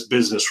 especially in this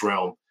business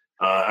realm.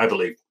 I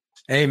believe.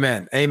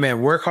 Amen.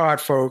 Amen. Work hard,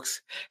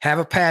 folks. Have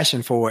a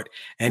passion for it,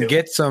 and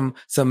get some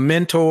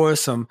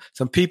mentors, some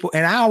people.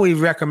 And I always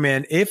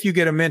recommend, if you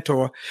get a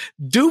mentor,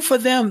 do for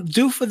them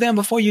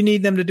before you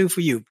need them to do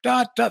for you.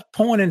 Start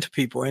pouring into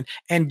people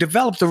and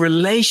develop the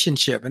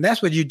relationship. And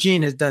that's what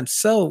Eugene has done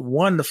so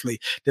wonderfully.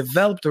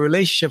 Develop the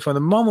relationship. From the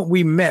moment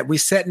we met, we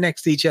sat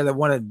next to each other at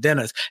one of the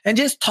dinners and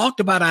just talked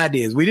about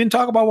ideas. We didn't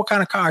talk about what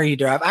kind of car he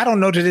drives. I don't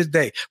know to this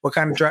day what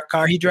kind of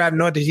car he drives,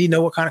 nor does he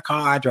know what kind of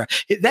car I drive.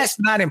 That's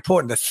not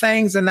important. The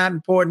things are not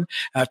important.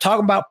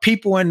 Talking about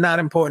people are not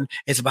important.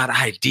 It's about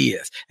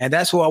ideas. And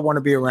that's who I want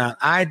to be around.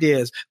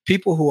 Ideas,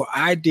 people who are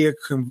idea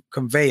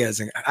conveyors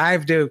and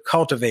idea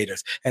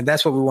cultivators. And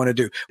that's what we want to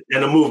do.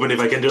 And a movement, if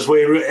I can just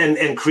wait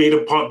and create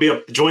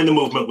join the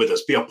movement with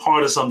us. Be a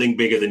part of something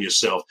bigger than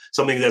yourself,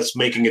 something that's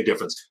making a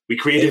difference. We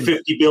created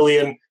 50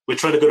 billion. We're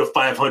trying to go to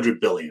 500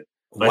 billion.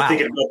 Wow.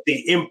 Thinking about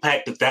the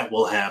impact that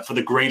will have for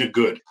the greater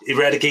good,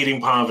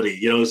 eradicating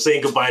poverty,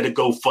 saying goodbye to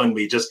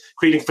GoFundMe, just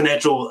creating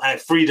financial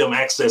freedom,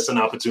 access, and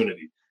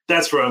opportunity.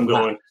 That's where I'm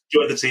going.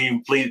 Join the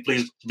team.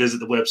 Please visit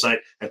the website.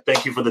 And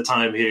thank you for the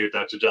time here,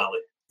 Dr. Jolly.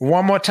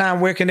 One more time,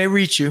 where can they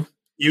reach you?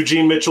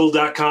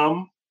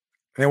 EugeneMitchell.com.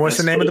 And what's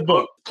the name of the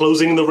book?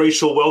 Closing the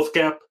Racial Wealth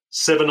Gap,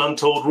 7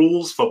 Untold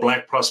Rules for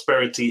Black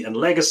Prosperity and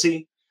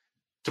Legacy.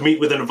 To meet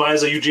with an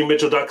advisor,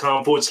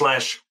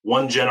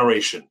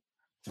 EugeneMitchell.com/1generation.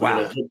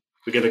 Wow.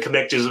 We're going to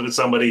connect you with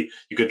somebody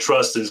you can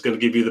trust and is going to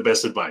give you the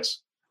best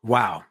advice.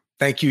 Wow.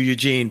 Thank you,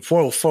 Eugene.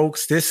 Well,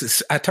 folks,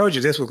 I told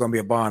you this was going to be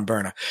a barn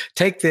burner.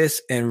 Take this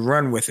and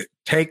run with it.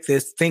 Take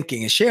this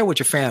thinking and share it with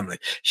your family.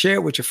 Share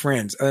it with your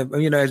friends.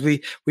 As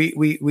we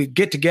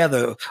get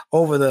together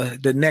over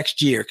the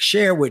next year,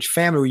 share with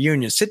family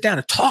reunions. Sit down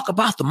and talk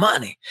about the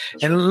money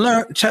and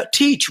learn to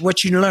teach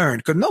what you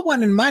learned. Because no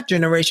one in my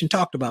generation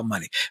talked about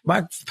money.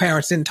 My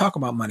parents didn't talk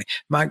about money.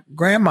 My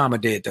grandmama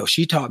did, though.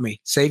 She taught me,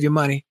 save your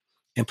money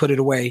and put it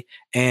away.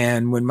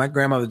 And when my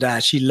grandmother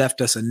died, she left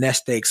us a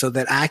nest egg so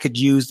that I could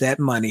use that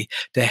money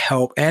to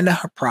help, and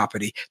her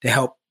property to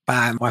help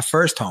buy my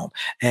first home.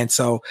 And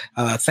so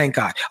thank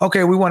God.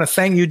 Okay, we want to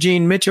thank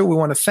Eugene Mitchell. We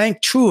want to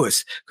thank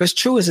Truist, because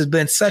Truist has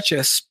been such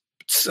a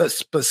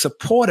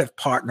supportive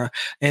partner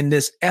in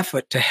this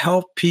effort to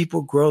help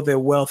people grow their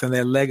wealth and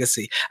their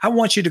legacy. I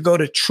want you to go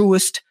to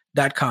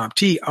Truist.com,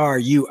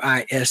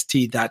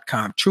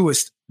 Truist.com,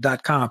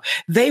 Truist.com.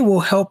 They will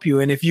help you.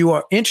 And if you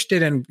are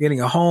interested in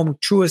getting a home,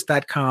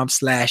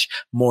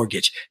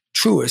 Truist.com/mortgage,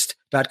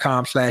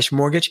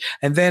 Truist.com/mortgage.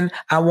 And then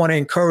I want to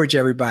encourage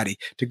everybody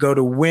to go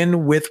to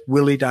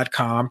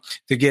winwithwillie.com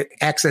to get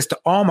access to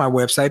all my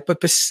website, but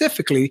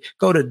specifically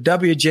go to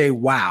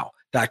WJWow.com.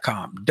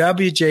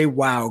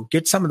 WJWow.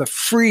 Get some of the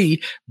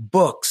free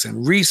books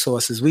and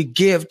resources we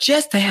give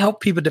just to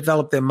help people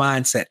develop their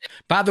mindset.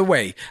 By the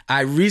way,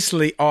 I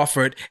recently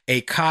offered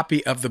a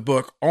copy of the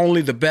book,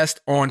 Only the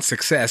Best on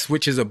Success,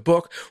 which is a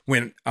book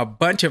when a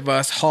bunch of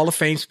us Hall of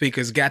Fame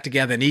speakers got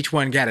together and each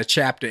one got a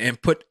chapter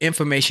and put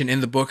information in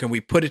the book, and we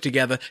put it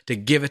together to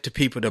give it to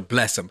people to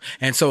bless them.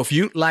 And so if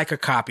you'd like a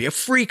copy, a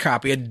free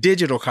copy, a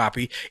digital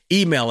copy,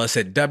 email us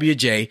at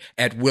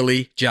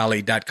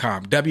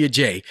wj@williejolly.com,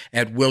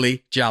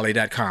 wj@williejolly.com.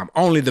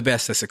 Only the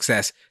Best of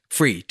Success,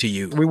 free to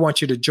you. We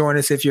want you to join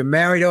us if you're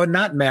married or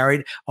not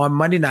married on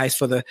Monday nights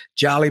for the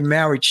Jolly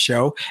Marriage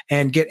Show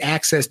and get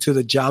access to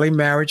the Jolly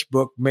Marriage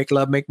book, Make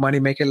Love, Make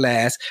Money, Make It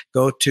Last.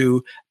 Go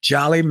to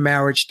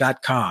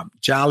jollymarriage.com,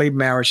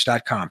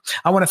 jollymarriage.com.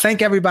 I want to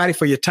thank everybody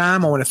for your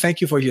time. I want to thank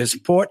you for your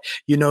support.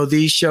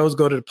 These shows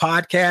go to the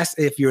podcast.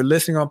 If you're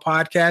listening on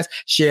podcast,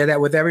 share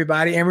that with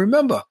everybody. And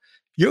remember,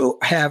 you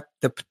have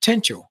the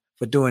potential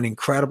for doing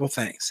incredible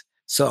things.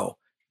 So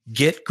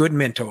get good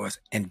mentors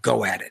and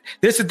go at it.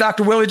 This is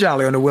Dr. Willie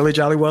Jolly on the Willie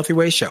Jolly Wealthy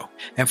Way Show.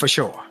 And for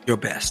sure, your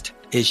best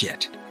is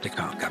yet to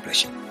come. God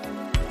bless you.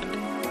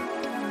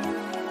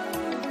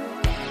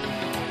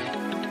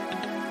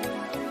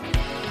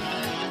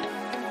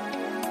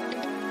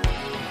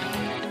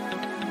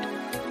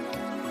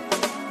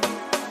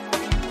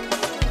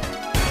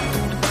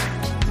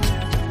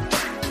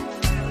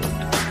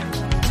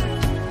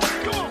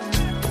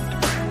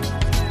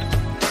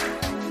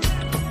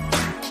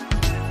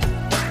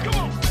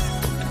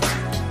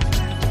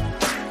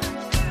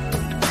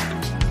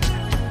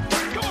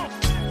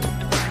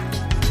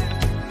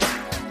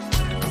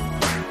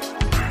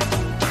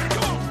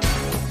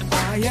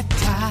 Are you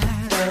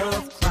tired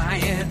of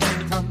crying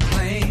and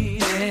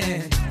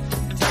complaining?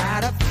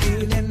 Tired of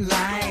feeling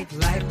like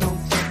life don't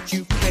treat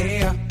you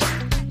fair?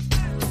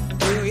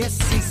 Do you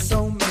see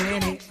so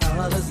many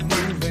others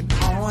moving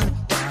on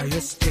while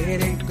you're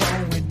steady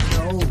going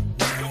nowhere?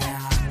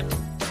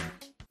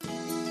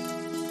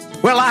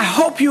 Well, I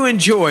hope you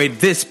enjoyed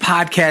this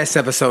podcast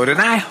episode, and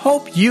I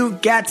hope you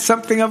got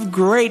something of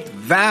great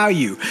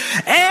value.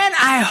 And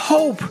I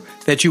hope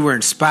that you were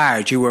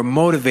inspired, you were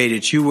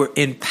motivated, you were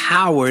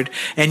empowered,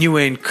 and you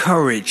were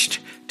encouraged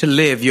to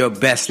live your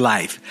best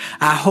life.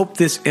 I hope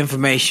this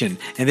information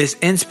and this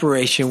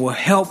inspiration will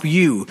help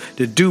you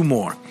to do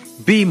more,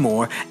 be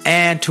more,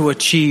 and to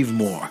achieve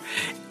more.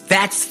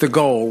 That's the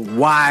goal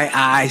why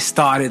I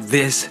started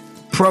this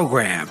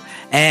program,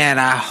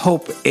 and I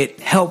hope it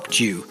helped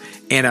you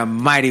in a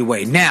mighty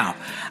way. Now,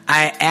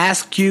 I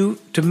ask you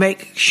to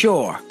make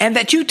sure and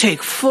that you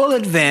take full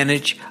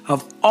advantage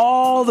of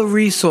all the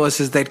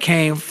resources that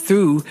came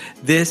through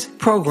this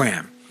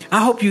program.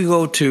 I hope you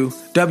go to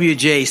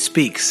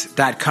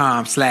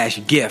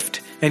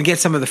wjspeaks.com/gift and get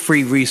some of the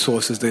free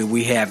resources that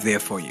we have there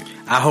for you.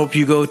 I hope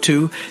you go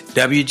to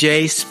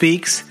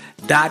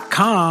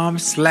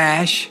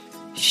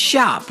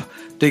wjspeaks.com/shop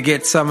to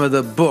get some of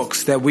the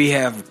books that we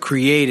have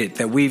created,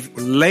 that we've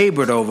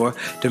labored over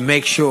to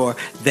make sure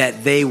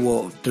that they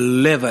will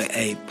deliver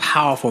a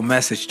powerful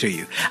message to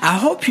you. I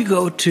hope you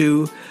go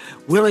to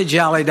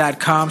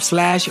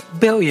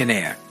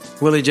williejolly.com/billionaire,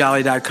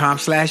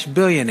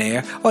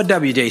 williejolly.com/billionaire, or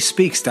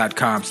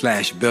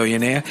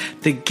wjspeaks.com/billionaire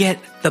to get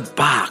the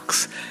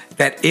box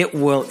that it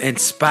will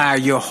inspire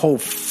your whole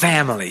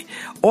family,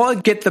 or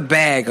get the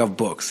bag of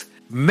books.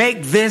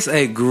 Make this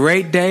a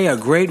great day, a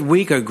great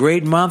week, a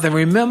great month. And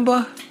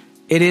remember,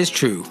 it is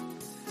true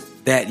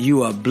that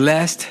you are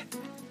blessed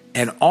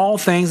and all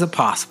things are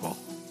possible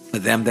for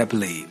them that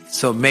believe.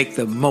 So make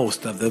the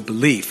most of the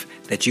belief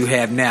that you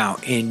have now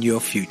in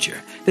your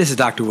future. This is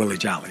Dr. Willie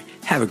Jolly.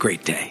 Have a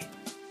great day.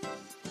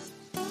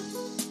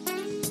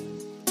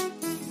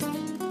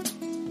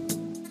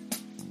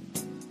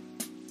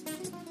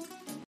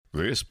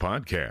 This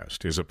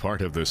podcast is a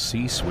part of the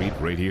C-Suite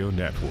Radio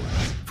Network.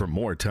 For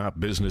more top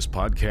business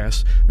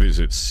podcasts,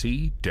 visit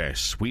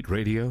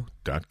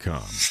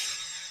c-suiteradio.com.